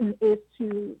important is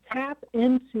to tap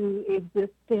into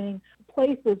existing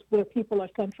places where people are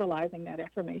centralizing that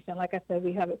information. Like I said,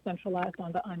 we have it centralized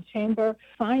on the Unchamber.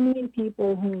 Finding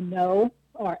people who know,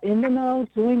 are in the know,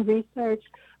 doing research,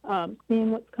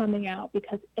 seeing what's coming out,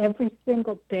 because every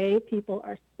single day people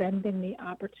are sending me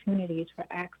opportunities for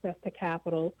access to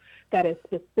capital that is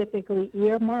specifically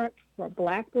earmarked for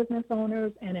Black business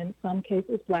owners and in some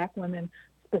cases Black women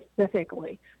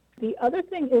specifically. The other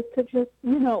thing is to just,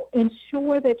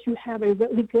 ensure that you have a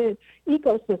really good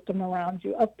ecosystem around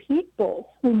you of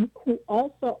people who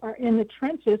also are in the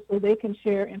trenches so they can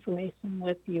share information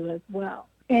with you as well.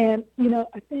 And,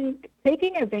 I think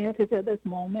taking advantage of this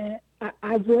moment,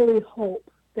 I really hope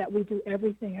that we do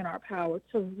everything in our power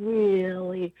to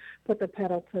really put the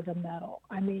pedal to the metal.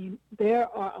 I mean, there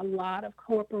are a lot of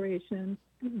corporations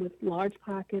with large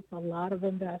pockets, a lot of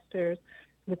investors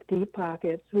with deep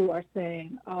pockets who are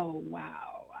saying, oh,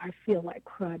 wow, I feel like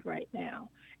crud right now.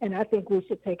 And I think we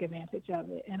should take advantage of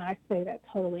it. And I say that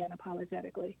totally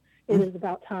unapologetically. It is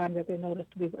about time that they noticed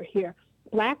we were here.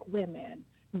 Black women,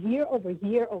 year over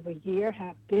year,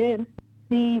 have been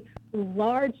the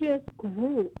largest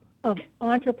group of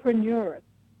entrepreneurs.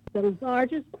 The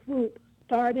largest group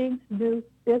starting new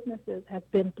businesses has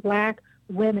been Black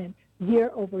women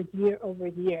year over year over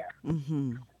year.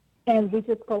 Mm-hmm. And we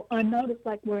just go unnoticed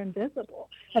like we're invisible.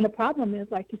 And the problem is,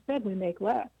 like you said, we make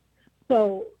less.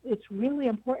 So it's really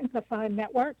important to find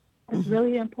networks. It's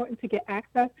really important to get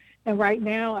access. And right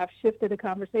now I've shifted the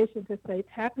conversation to say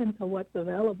tap into what's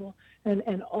available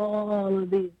and all of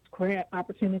these grant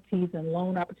opportunities and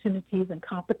loan opportunities and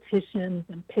competitions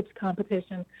and pitch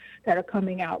competitions that are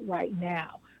coming out right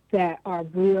now that are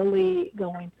really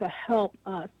going to help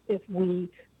us if we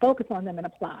focus on them and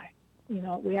apply.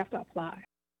 We have to apply.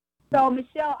 So,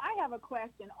 Michelle, I have a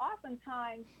question.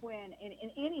 Oftentimes when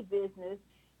in any business,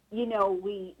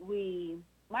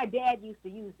 my dad used to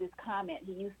use this comment.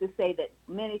 He used to say that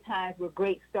many times we're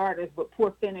great starters but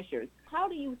poor finishers. How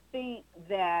do you think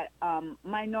that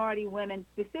minority women,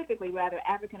 specifically rather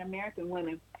African-American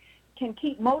women, can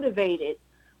keep motivated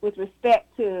with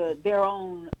respect to their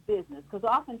own business? Because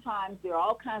oftentimes there are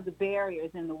all kinds of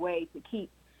barriers in the way to keep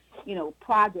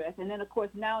progress. And then, of course,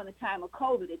 now in the time of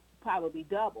COVID, it's probably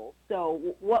double.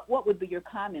 So what would be your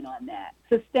comment on that?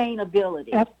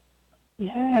 Sustainability.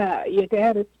 Yeah, your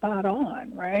dad is spot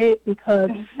on, right?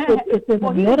 Because it's in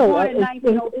the middle. Well, he was born in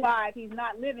 1905. He's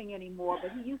not living anymore,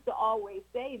 but he used to always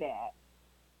say that.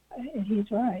 And he's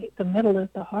right. The middle is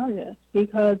the hardest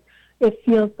because it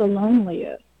feels the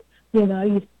loneliest.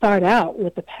 You start out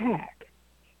with the pack.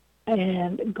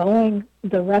 And going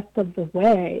the rest of the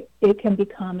way, it can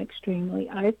become extremely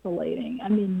isolating. I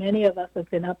mean, many of us have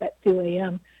been up at 2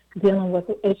 a.m. dealing with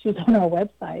issues on our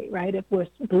website, right? If we're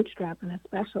bootstrapping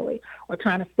especially, or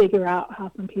trying to figure out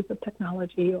how some piece of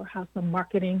technology or how some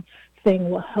marketing thing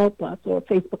will help us, or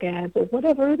Facebook ads, or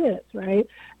whatever it is, right?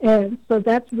 And so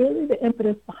that's really the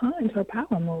impetus behind Her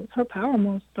Power Moves. Her Power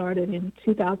Moves started in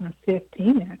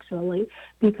 2015, actually,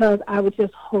 because I would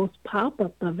just host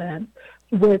pop-up events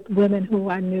with women who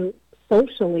I knew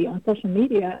socially on social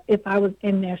media. If I was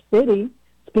in their city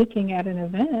speaking at an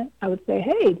event, I would say,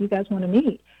 hey, do you guys want to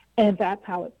meet? And that's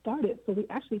how it started. So we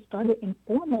actually started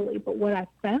informally, but what I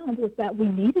found was that we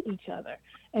needed each other.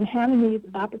 And having these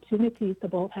opportunities to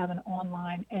both have an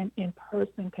online and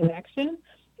in-person connection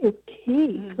is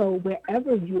key. So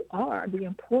wherever you are, the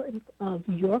importance of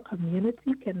your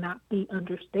community cannot be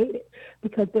understated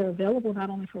because they're available not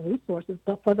only for resources,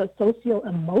 but for the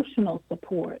socio-emotional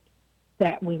support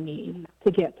that we need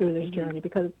to get through this journey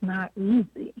because it's not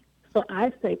easy. So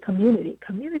I say community.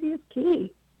 Community is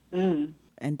key.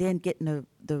 And then getting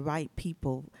the right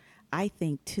people. I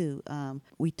think, too,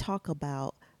 we talk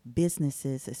about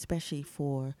businesses, especially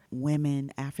for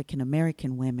women,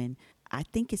 African-American women. I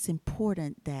think it's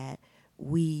important that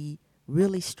we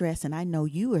really stress, and I know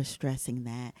you are stressing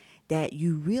that that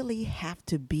you really have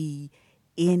to be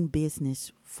in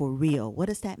business for real. What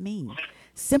does that mean?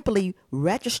 Simply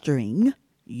registering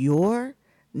your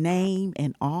name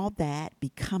and all that,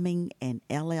 becoming an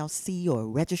LLC or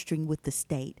registering with the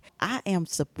state. I am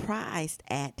surprised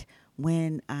at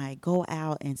when I go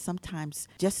out and sometimes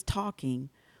just talking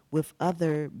with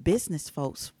other business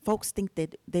folks think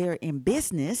that they're in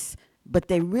business, but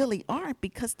they really aren't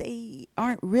because they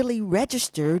aren't really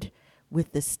registered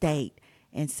with the state.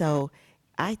 And so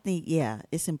I think, yeah,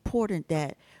 it's important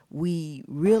that we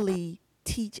really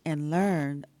teach and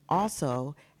learn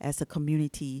also as a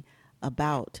community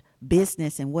about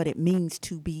business and what it means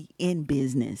to be in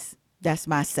business. That's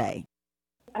my say.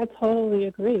 I totally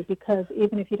agree, because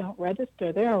even if you don't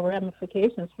register, there are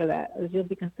ramifications for that, as you'll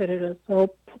be considered a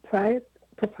sole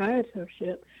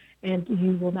proprietorship, and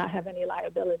you will not have any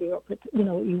liability, or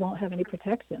you won't have any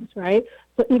protections, right?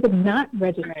 So even not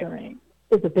registering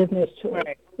is a business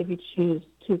choice if you choose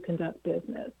to conduct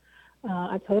business.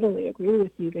 I totally agree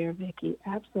with you there, Vicki.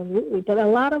 Absolutely. But a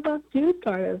lot of us do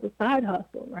start as a side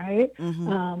hustle, right?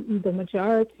 The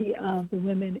majority of the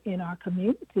women in our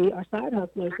community are side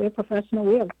hustlers. They're professional.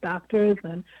 We have doctors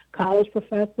and college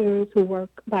professors who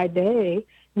work by day.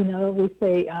 We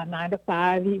say 9 to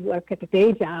 5, you work at the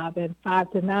day job, and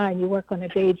 5 to 9, you work on a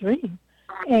daydream.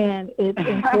 And it's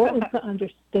important to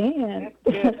understand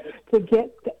to get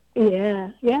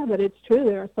but it's true.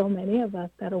 There are so many of us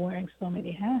that are wearing so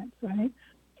many hats, right?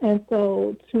 And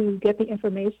so to get the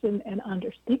information and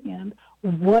understand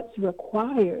what's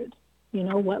required,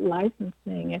 what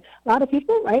licensing. And a lot of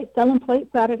people, right, selling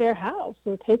plates out of their house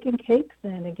or taking cakes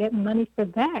in and getting money for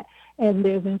that. And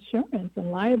there's insurance and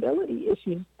liability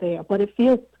issues there. But it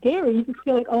feels scary. You just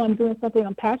feel like, I'm doing something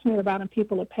I'm passionate about and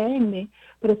people are paying me.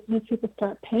 But as soon as people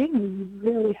start paying you, you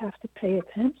really have to pay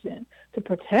attention to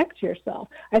protect yourself.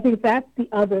 I think that's the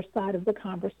other side of the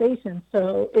conversation.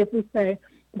 So if we say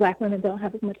Black women don't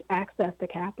have as much access to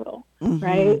capital,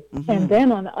 right? And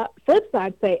then on the flip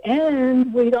side say,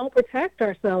 and we don't protect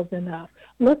ourselves enough.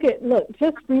 Look,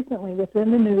 just recently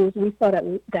within the news, we saw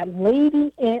that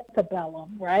Lady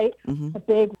Antebellum, right? A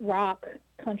big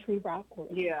country rock group.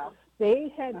 Yeah.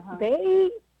 They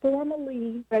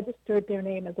formally registered their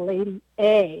name as Lady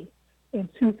A in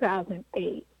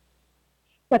 2008.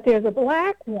 But there's a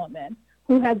Black woman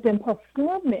who has been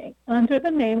performing under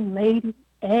the name Lady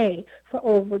A for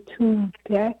over 2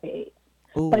 decades.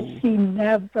 Ooh. But she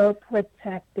never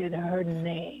protected her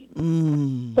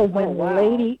name. So when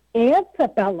Lady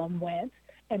Antebellum went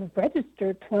and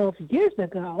registered 12 years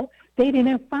ago, they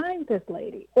didn't find this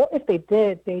lady. Or if they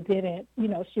did, they didn't,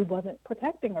 she wasn't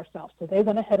protecting herself. So they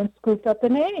went ahead and scooped up the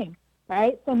name,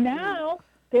 right? So now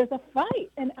there's a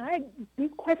fight. And be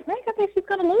quite frank, I think she's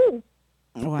going to lose.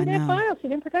 She didn't file. She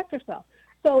didn't protect herself.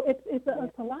 So it's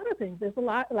a lot of things. There's a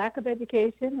lack of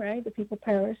education, right? The people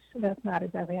perish. That's not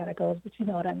exactly how that goes, but you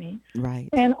know what I mean. Right.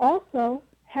 And also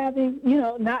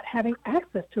not having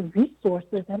access to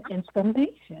resources and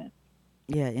information.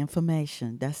 Yeah,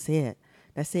 information. That's it.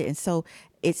 And so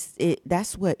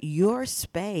that's what your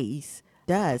space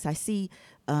does. I see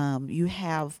you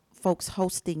have folks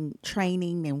hosting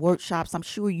training and workshops. I'm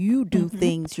sure you do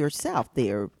things yourself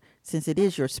there, since it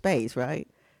is your space, right?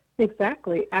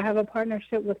 Exactly. I have a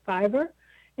partnership with Fiverr,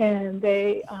 and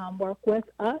they work with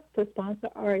us to sponsor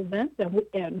our events,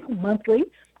 and monthly.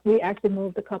 We actually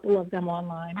moved a couple of them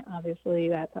online. Obviously,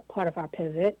 that's a part of our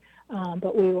pivot.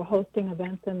 But we were hosting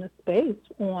events in the space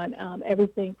on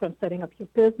everything from setting up your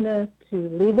business to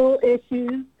legal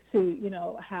issues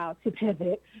to, how to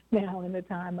pivot now in the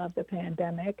time of the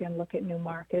pandemic and look at new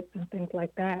markets and things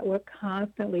like that. We're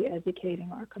constantly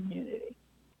educating our community.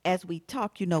 As we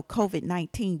talk,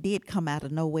 COVID-19 did come out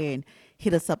of nowhere and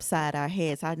hit us upside our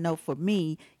heads. I know for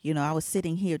me, I was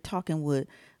sitting here talking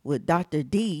with Dr.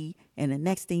 D, and the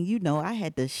next thing you know, I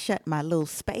had to shut my little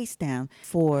space down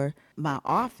for my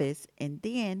office. And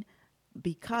then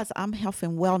because I'm health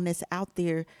and wellness out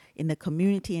there in the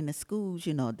community and the schools,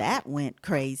 that went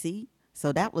crazy.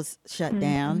 So that was shut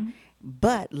down.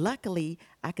 But luckily,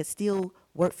 I could still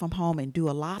work from home and do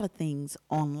a lot of things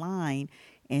online.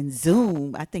 And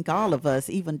Zoom, I think all of us,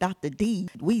 even Dr. D,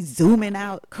 we zooming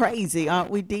out crazy, aren't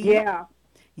we, D? Yeah.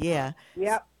 Yeah.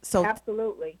 Yep. So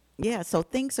absolutely. Yeah. So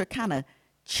things are kind of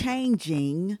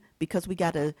changing because we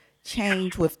got to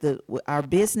change with our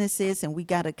businesses, and we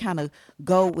got to kind of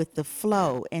go with the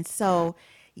flow. And so,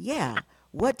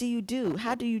 what do you do?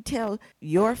 How do you tell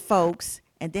your folks?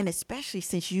 And then especially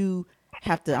since you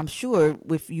have to, I'm sure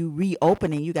with you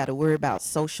reopening, you got to worry about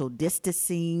social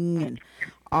distancing and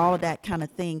all that kind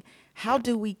of thing. How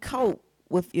do we cope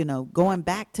with, going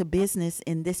back to business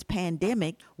in this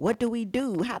pandemic. What do we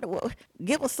do?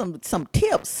 Give us some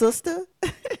tips, sister?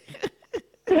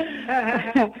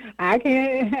 I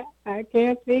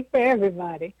can't speak for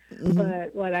everybody,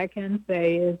 but what I can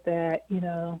say is that,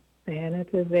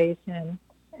 sanitization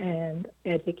and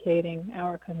educating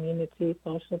our community,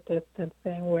 social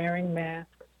distancing, wearing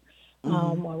masks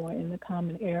when we're in the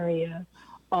common area,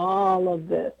 all of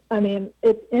this. I mean,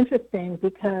 it's interesting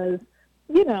because,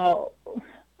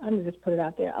 I'm going to just put it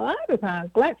out there. A lot of the times,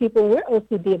 Black people, we're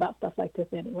OCD about stuff like this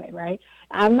anyway, right?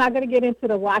 I'm not going to get into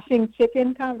the washing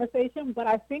chicken conversation, but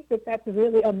I think that that's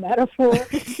really a metaphor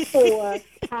for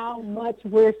how much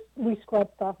we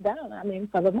scrub stuff down, I mean,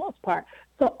 for the most part.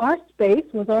 So our space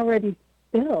was already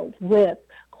filled with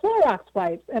Clorox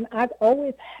wipes, and I've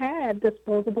always had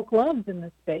disposable gloves in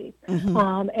the space,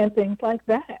 and things like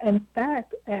that. In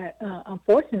fact,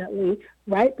 unfortunately,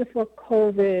 right before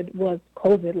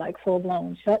COVID, like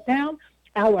full-blown shutdown,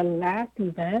 our last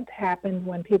event happened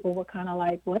when people were kind of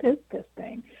like, what is this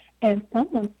thing? And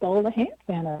someone stole a hand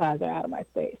sanitizer out of my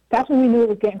space. That's when we knew it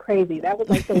was getting crazy. That was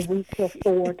like the week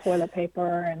before toilet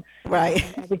paper and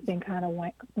everything kind of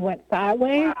went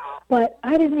sideways. Wow. But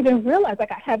I didn't even realize, I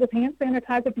had this hand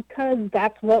sanitizer because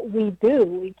that's what we do.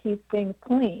 We keep things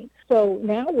clean. So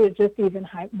now we're just even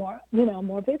more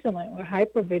vigilant. We're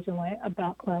hyper vigilant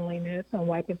about cleanliness and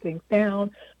wiping things down.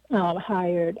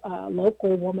 Hired a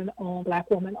local Black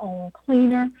woman-owned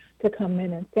cleaner to come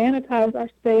in and sanitize our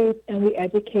space, and we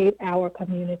educate our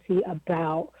community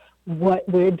about what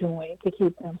we're doing to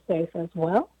keep them safe as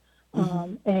well.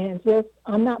 And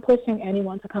I'm not pushing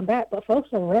anyone to come back, but folks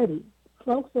are ready.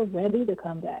 Folks are ready to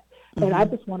come back. And I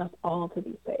just want us all to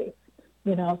be safe.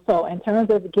 So in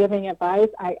terms of giving advice,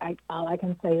 all I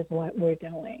can say is what we're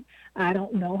doing. I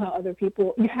don't know how other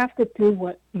people, you have to do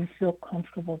what you feel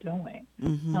comfortable doing.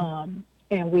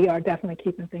 And we are definitely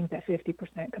keeping things at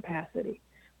 50% capacity.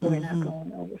 We're not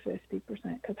going over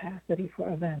 50% capacity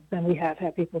for events. And we have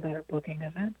had people that are booking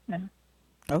events now.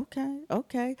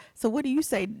 Okay. So what do you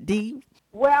say, Dee?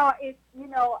 Well, it's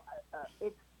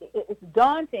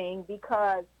daunting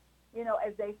because,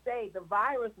 as they say, the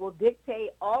virus will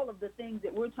dictate all of the things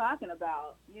that we're talking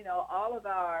about. All of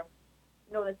our,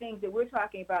 the things that we're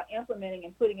talking about implementing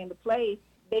and putting into place,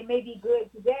 they may be good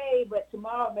today, but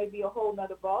tomorrow may be a whole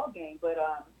nother ball game. But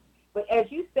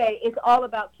as you say, it's all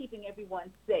about keeping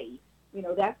everyone safe.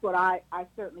 That's what I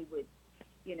certainly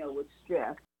would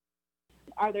stress.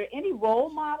 Are there any role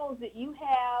models that you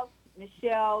have,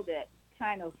 Michelle, that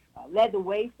kind of led the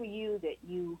way for you, that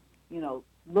you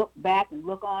look back and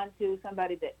look on to,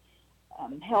 somebody that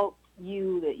helped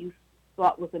you, that you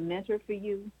thought was a mentor for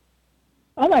you?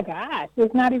 Oh, my gosh.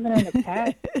 It's not even in the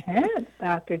past tense,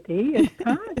 Dr. D. It's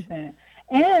constant.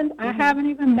 And I haven't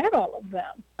even met all of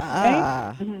them.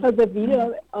 Right? So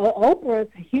Oprah is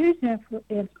a huge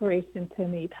inspiration to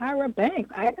me. Tyra Banks,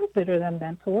 I consider them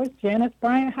mentors. Janice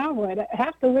Bryant Howard,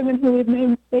 half the women who we've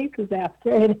named spaces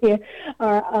after in here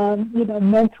are,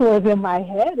 mentors in my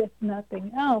head, if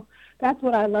nothing else. That's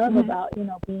what I love about,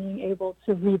 being able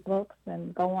to read books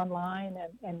and go online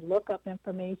and look up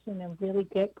information and really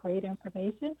get great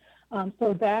information.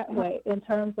 So that way, in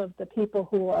terms of the people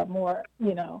who are more,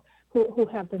 who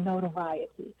have the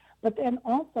notoriety. But then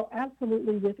also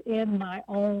absolutely within my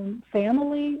own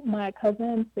family, my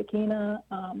cousin Sakina,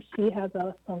 she has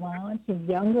a salon. She's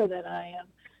younger than I am,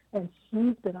 and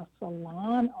she's been a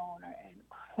salon owner,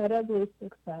 incredibly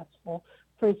successful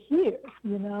for years,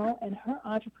 and her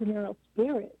entrepreneurial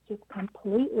spirit just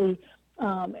completely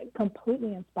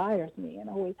inspires me and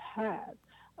always has.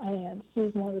 And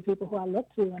she's one of the people who I look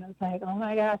to, and it's like, oh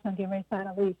my gosh, I'm getting ready to sign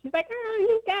a lease. She's like, girl,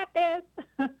 you got this.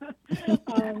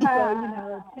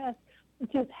 So,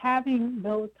 just having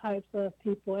those types of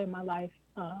people in my life,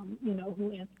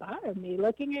 who inspire me,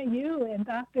 looking at you and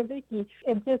Dr. Vicki,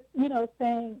 and just,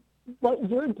 saying what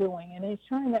you're doing and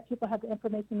ensuring that people have the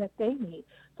information that they need.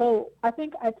 So I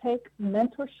think I take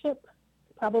mentorship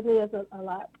probably as a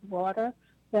lot broader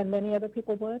than many other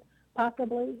people would.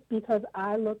 Possibly because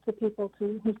I look to people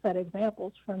who set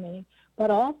examples for me,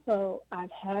 but also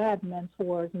I've had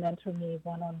mentors mentor me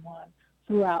one-on-one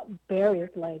throughout various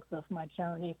legs of my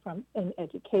journey, from in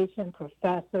education,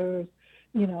 professors,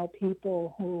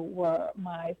 people who were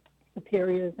my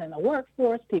superiors in the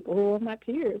workforce, people who were my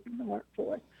peers in the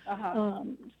workforce.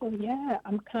 So yeah,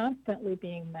 I'm constantly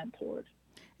being mentored.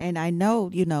 And I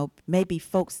know, maybe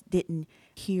folks didn't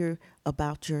hear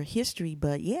about your history,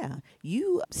 but yeah,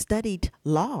 you studied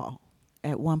law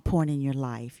at one point in your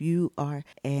life. You are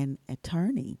an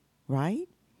attorney, right?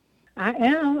 I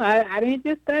am. I didn't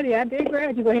just study. I did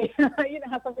graduate. You know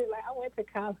how some people like, I went to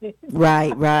college.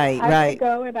 Right, right, I did right.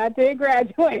 go and I did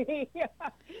graduate.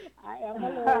 I am a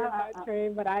lawyer by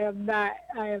trade, but I am not.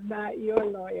 I am not your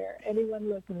lawyer. Anyone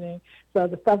listening? So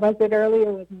the stuff I said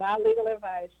earlier was not legal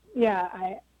advice. Yeah,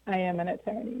 I am an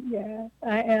attorney. Yeah,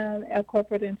 I am a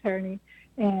corporate attorney,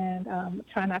 and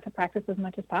try not to practice as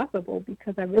much as possible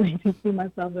because I really do see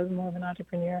myself as more of an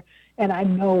entrepreneur, and I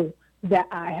know that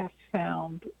I have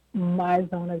found my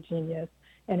zone of genius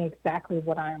and exactly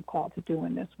what I am called to do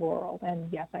in this world. And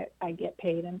yes, I get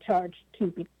paid and charged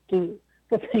to do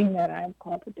the thing that I am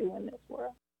called to do in this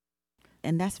world.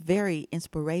 And that's very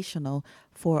inspirational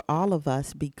for all of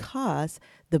us because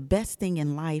the best thing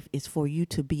in life is for you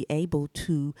to be able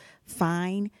to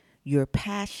find your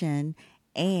passion.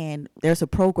 And there's a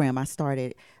program I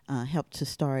started, helped to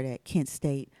start at Kent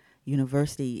State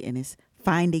University, and it's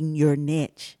finding your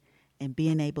niche and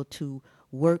being able to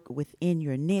work within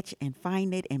your niche and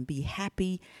find it and be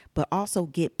happy, but also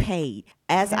get paid.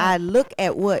 As I look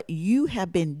at what you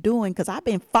have been doing, because I've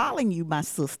been following you, my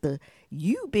sister,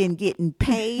 you've been getting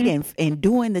paid and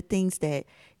doing the things that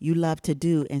you love to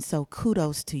do. And so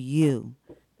kudos to you.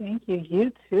 Thank you.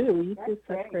 You too. You do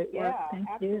such great work. Thank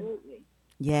you.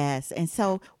 Yes. And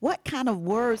so what kind of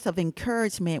words of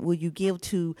encouragement will you give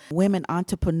to women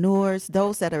entrepreneurs,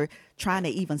 those that are trying to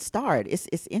even start?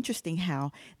 It's interesting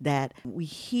how that we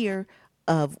hear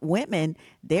of women,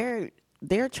 they're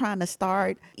trying to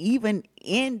start even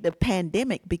in the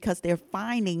pandemic because they're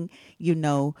finding,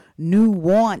 new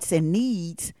wants and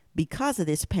needs because of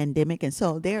this pandemic. And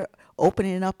so they're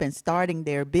opening up and starting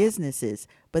their businesses.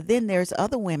 But then there's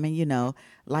other women,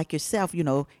 like yourself,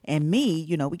 and me,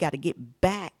 we got to get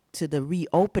back to the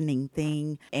reopening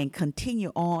thing and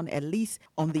continue on at least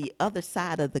on the other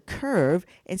side of the curve.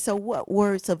 And so what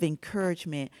words of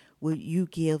encouragement would you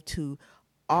give to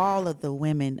all of the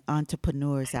women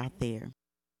entrepreneurs out there?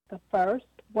 The first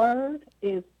word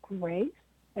is grace,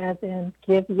 as in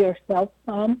give yourself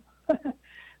some.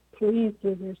 Please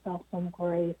give yourself some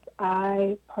grace.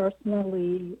 I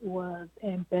personally was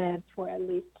in bed for at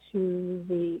least 2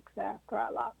 weeks after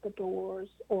I locked the doors,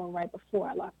 or right before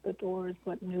I locked the doors,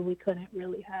 but knew we couldn't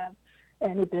really have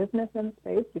any business in the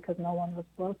space because no one was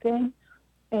booking.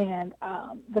 And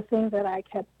the thing that I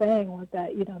kept saying was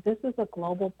that, this is a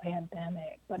global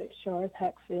pandemic, but it sure as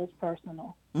heck feels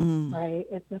personal, right?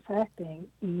 It's affecting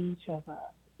each of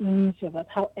us,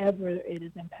 however it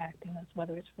is impacting us,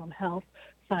 whether it's from health,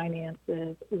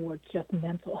 finances, or just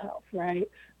mental health, right?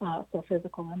 So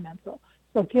physical and mental.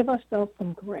 So give ourselves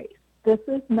some grace. This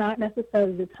is not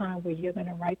necessarily the time where you're going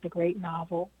to write the great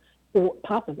novel, or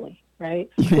possibly, right?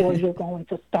 Or you're going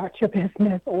to start your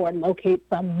business or locate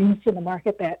some niche in the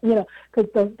market that,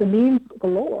 because the memes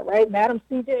galore, right? Madam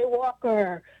C.J.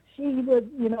 Walker, she was,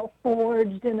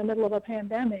 forged in the middle of a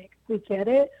pandemic. We get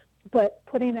it. But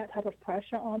putting that type of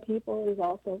pressure on people is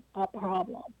also a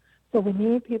problem. So we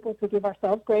need people to give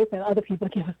ourselves grace and other people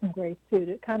to give us some grace too,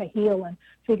 to kind of heal and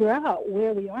figure out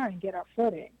where we are and get our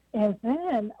footing. And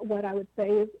then what I would say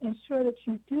is ensure that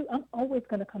you do, I'm always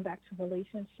going to come back to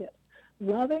relationships.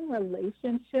 Loving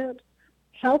relationships,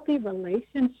 healthy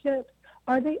relationships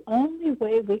are the only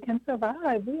way we can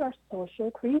survive. We are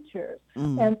social creatures.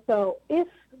 And so if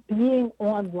being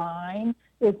online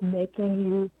is making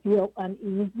you feel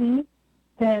uneasy,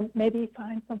 then maybe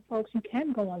find some folks you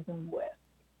can go on Zoom with,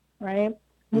 right?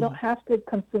 You don't have to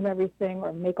consume everything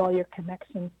or make all your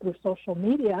connections through social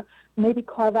media. Maybe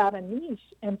carve out a niche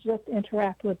and just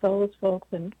interact with those folks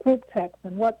in group text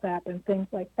and WhatsApp and things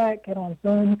like that. Get on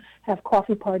Zoom, have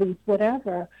coffee parties,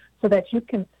 whatever, so that you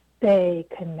can stay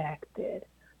connected.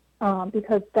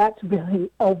 Because that's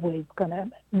really always going to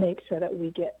make sure that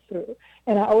we get through.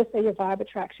 And I always say your vibe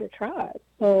attracts your tribe.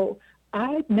 So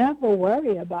I never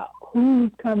worry about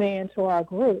who's coming into our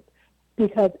group,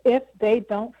 because if they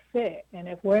don't fit and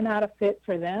if we're not a fit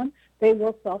for them, they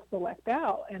will self-select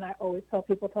out. And I always tell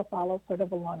people to follow sort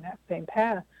of along that same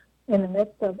path. In the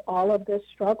midst of all of this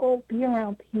struggle, be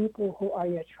around people who are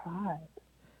your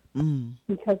tribe.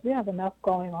 Because we have enough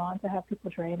going on to have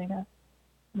people draining us,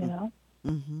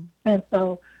 And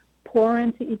so pour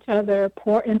into each other,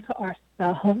 pour into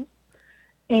ourselves,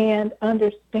 and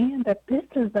understand that this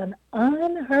is an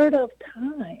unheard of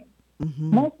time.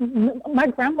 My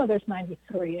grandmother's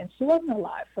 93, and she wasn't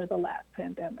alive for the last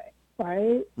pandemic,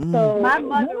 right? So my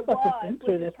mother was, which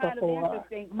is kind of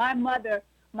interesting. My mother's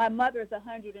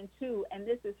 102, and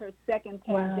this is her second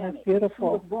pandemic. Wow, that's beautiful.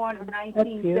 She was born in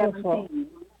 1917.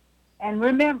 And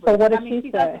remember, so what did she she say?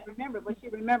 doesn't remember, but she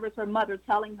remembers her mother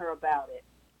telling her about it.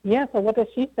 Yeah, so what does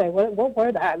she say? What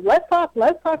were that? Let's talk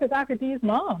to Dr. D's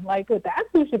mom. Like, that's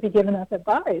who should be giving us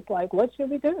advice. Like, what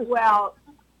should we do? Well,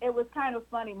 it was kind of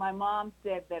funny. My mom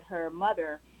said that her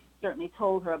mother certainly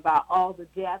told her about all the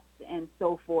deaths and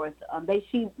so forth.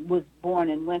 She was born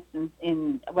in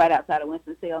right outside of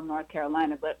Winston-Salem, North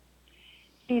Carolina, but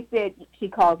she said, she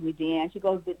calls me Deanne. She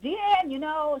goes, but Deanne, she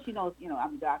knows,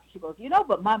 I'm a doctor. She goes,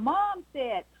 but my mom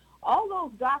said all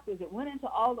those doctors that went into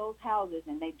all those houses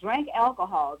and they drank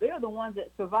alcohol, they're the ones that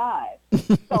survived.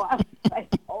 So I was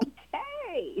like,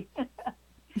 okay.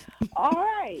 All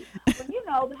right. Well, you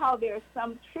know how there's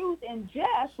some truth in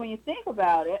jest when you think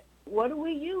about it. What do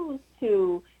we use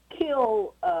to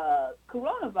kill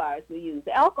coronavirus? We use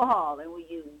alcohol, and we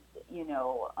use,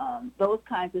 those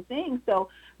kinds of things. So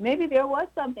maybe there was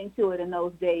something to it in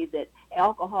those days, that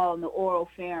alcohol and the oral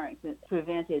pharynx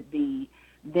prevented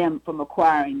them from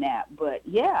acquiring that. But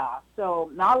yeah,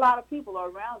 so not a lot of people are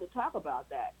around to talk about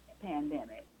that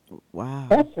pandemic. Wow.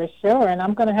 That's for sure. And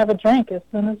I'm going to have a drink as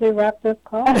soon as we wrap this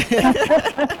call.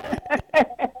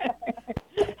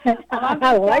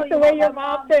 I like the way your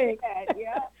mom thinks.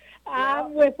 Yeah.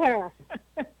 I'm with her.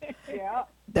 Yeah.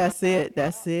 That's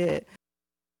it.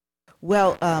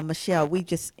 Well, Michelle, we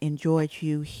just enjoyed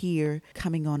you here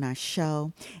coming on our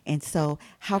show. And so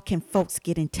how can folks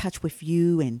get in touch with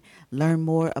you and learn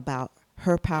more about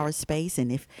Her Power Space?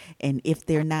 And if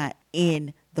they're not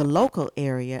in the local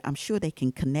area, I'm sure they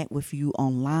can connect with you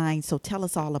online. So tell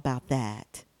us all about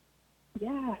that.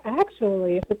 Yeah,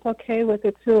 actually, if it's okay with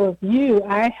the two of you,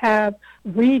 I have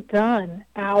redone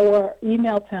our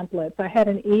email templates. I had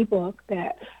an ebook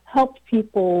that helped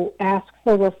people ask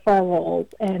for referrals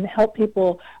and help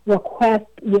people request,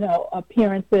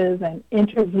 appearances and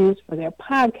interviews for their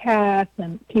podcasts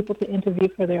and people to interview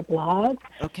for their blogs.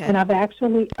 Okay. And I've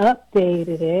actually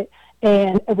updated it,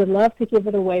 and I would love to give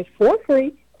it away for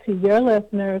free to your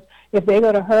listeners if they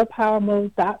go to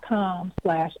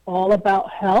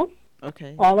herpowermoves.com/allabout-health.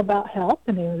 Okay. All About Health,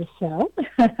 the name of the show.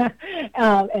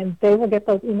 And they will get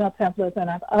those email templates, and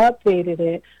I've updated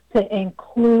it to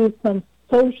include some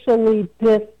socially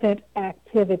distant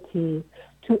activities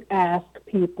to ask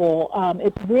people.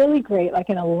 It's really great, like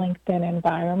in a LinkedIn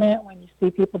environment, when you see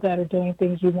people that are doing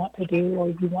things you want to do or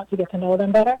you want to get to know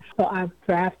them better. So I've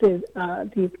drafted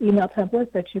these email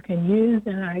templates that you can use,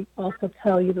 and I also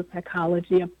tell you the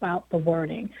psychology about the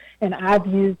wording. And I've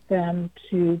used them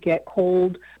to get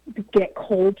cold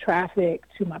traffic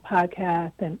to my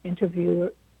podcast and interview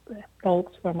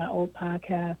folks for my old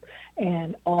podcast,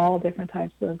 and all different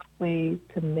types of ways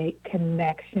to make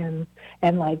connections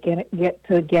and like get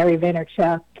to Gary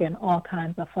Vaynerchuk and all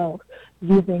kinds of folks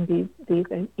using these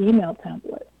email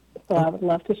templates. So I would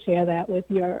love to share that with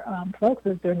your folks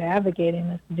as they're navigating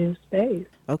this new space.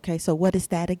 Okay, so what is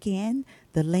that again?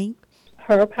 The link?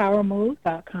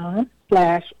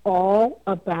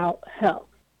 herpowermoves.com/allabout-health,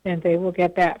 and they will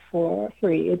get that for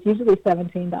free. It's usually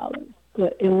 $17.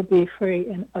 But it will be free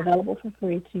and available for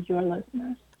free to your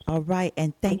listeners. All right,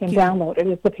 and thank you. You can download it.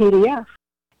 It's a PDF.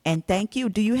 And thank you.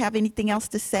 Do you have anything else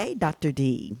to say, Dr.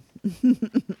 D?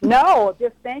 No,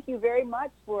 just thank you very much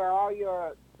for all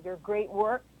your great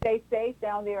work. Stay safe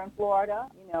down there in Florida,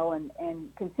 and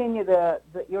continue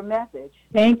your message.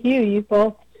 Thank you. You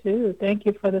both, too. Thank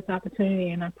you for this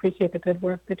opportunity, and I appreciate the good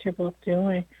work that you're both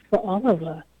doing for all of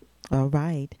us. All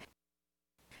right.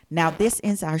 Now, this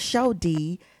ends our show,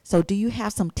 Dee. So do you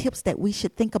have some tips that we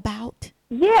should think about?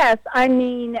 Yes. I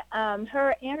mean,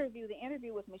 the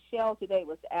interview with Michelle today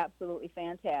was absolutely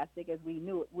fantastic, as we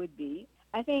knew it would be.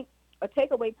 I think a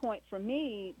takeaway point for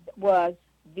me was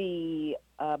the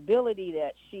ability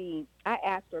that I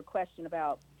asked her a question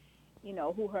about,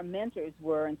 who her mentors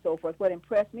were and so forth. What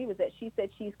impressed me was that she said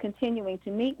she's continuing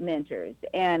to meet mentors.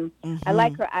 And I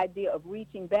like her idea of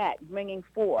reaching back, bringing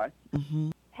forth.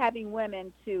 Having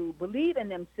women to believe in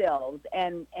themselves,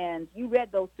 and you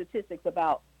read those statistics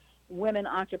about women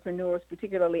entrepreneurs,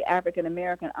 particularly African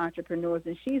American entrepreneurs,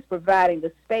 and she's providing the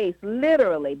space,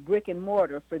 literally brick and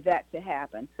mortar, for that to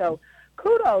happen. So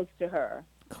kudos to her.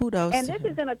 Kudos. And this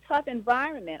is in a tough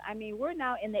environment. I mean, we're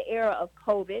now in the era of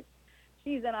COVID.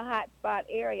 She's in a hot spot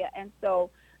area, and so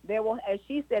as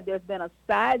she said, there's been a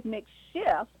seismic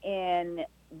shift in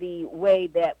the way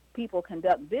that people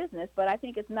conduct business, but I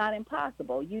think it's not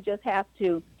impossible. You just have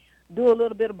to do a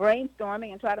little bit of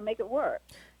brainstorming and try to make it work.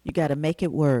 You got to make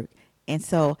it work. And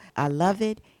so I love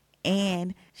it.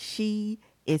 And she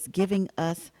is giving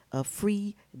us a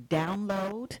free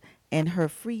download. And her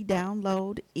free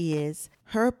download is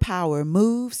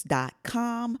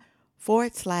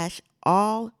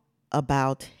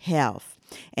herpowermoves.com/allabout-health.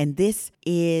 And this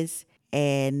is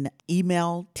an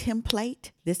email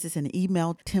template. This is an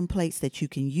email template that you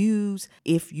can use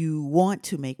if you want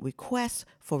to make requests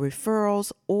for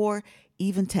referrals or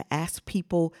even to ask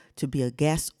people to be a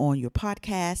guest on your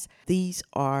podcast. These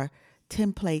are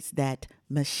templates that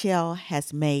Michelle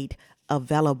has made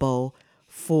available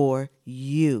for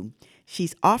you.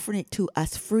 She's offering it to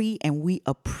us free, and we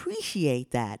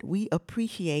appreciate that. We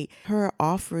appreciate her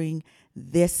offering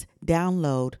this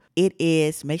download. It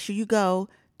is, make sure you go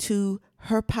to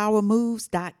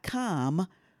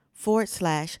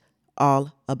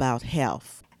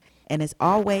herpowermoves.com/allabout-health. And as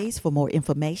always, for more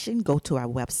information, go to our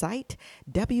website,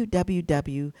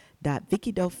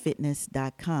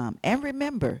 www.vickydofitness.com. And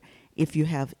remember, if you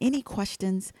have any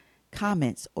questions,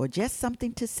 comments, or just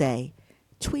something to say,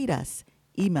 tweet us,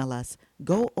 email us,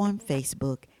 go on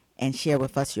Facebook, and share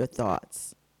with us your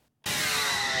thoughts.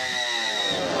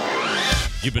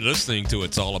 You've been listening to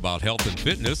It's All About Health and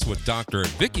Fitness with Dr.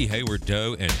 Vicki Hayward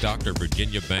Doe and Dr.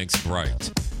 Virginia Banks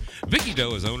Bright. Vicki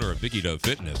Doe is owner of Vicki Doe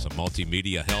Fitness, a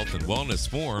multimedia health and wellness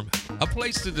forum, a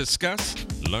place to discuss,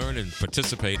 learn, and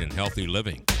participate in healthy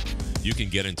living. You can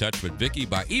get in touch with Vicki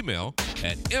by email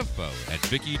at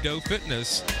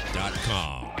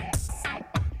info@vickydofitness.com.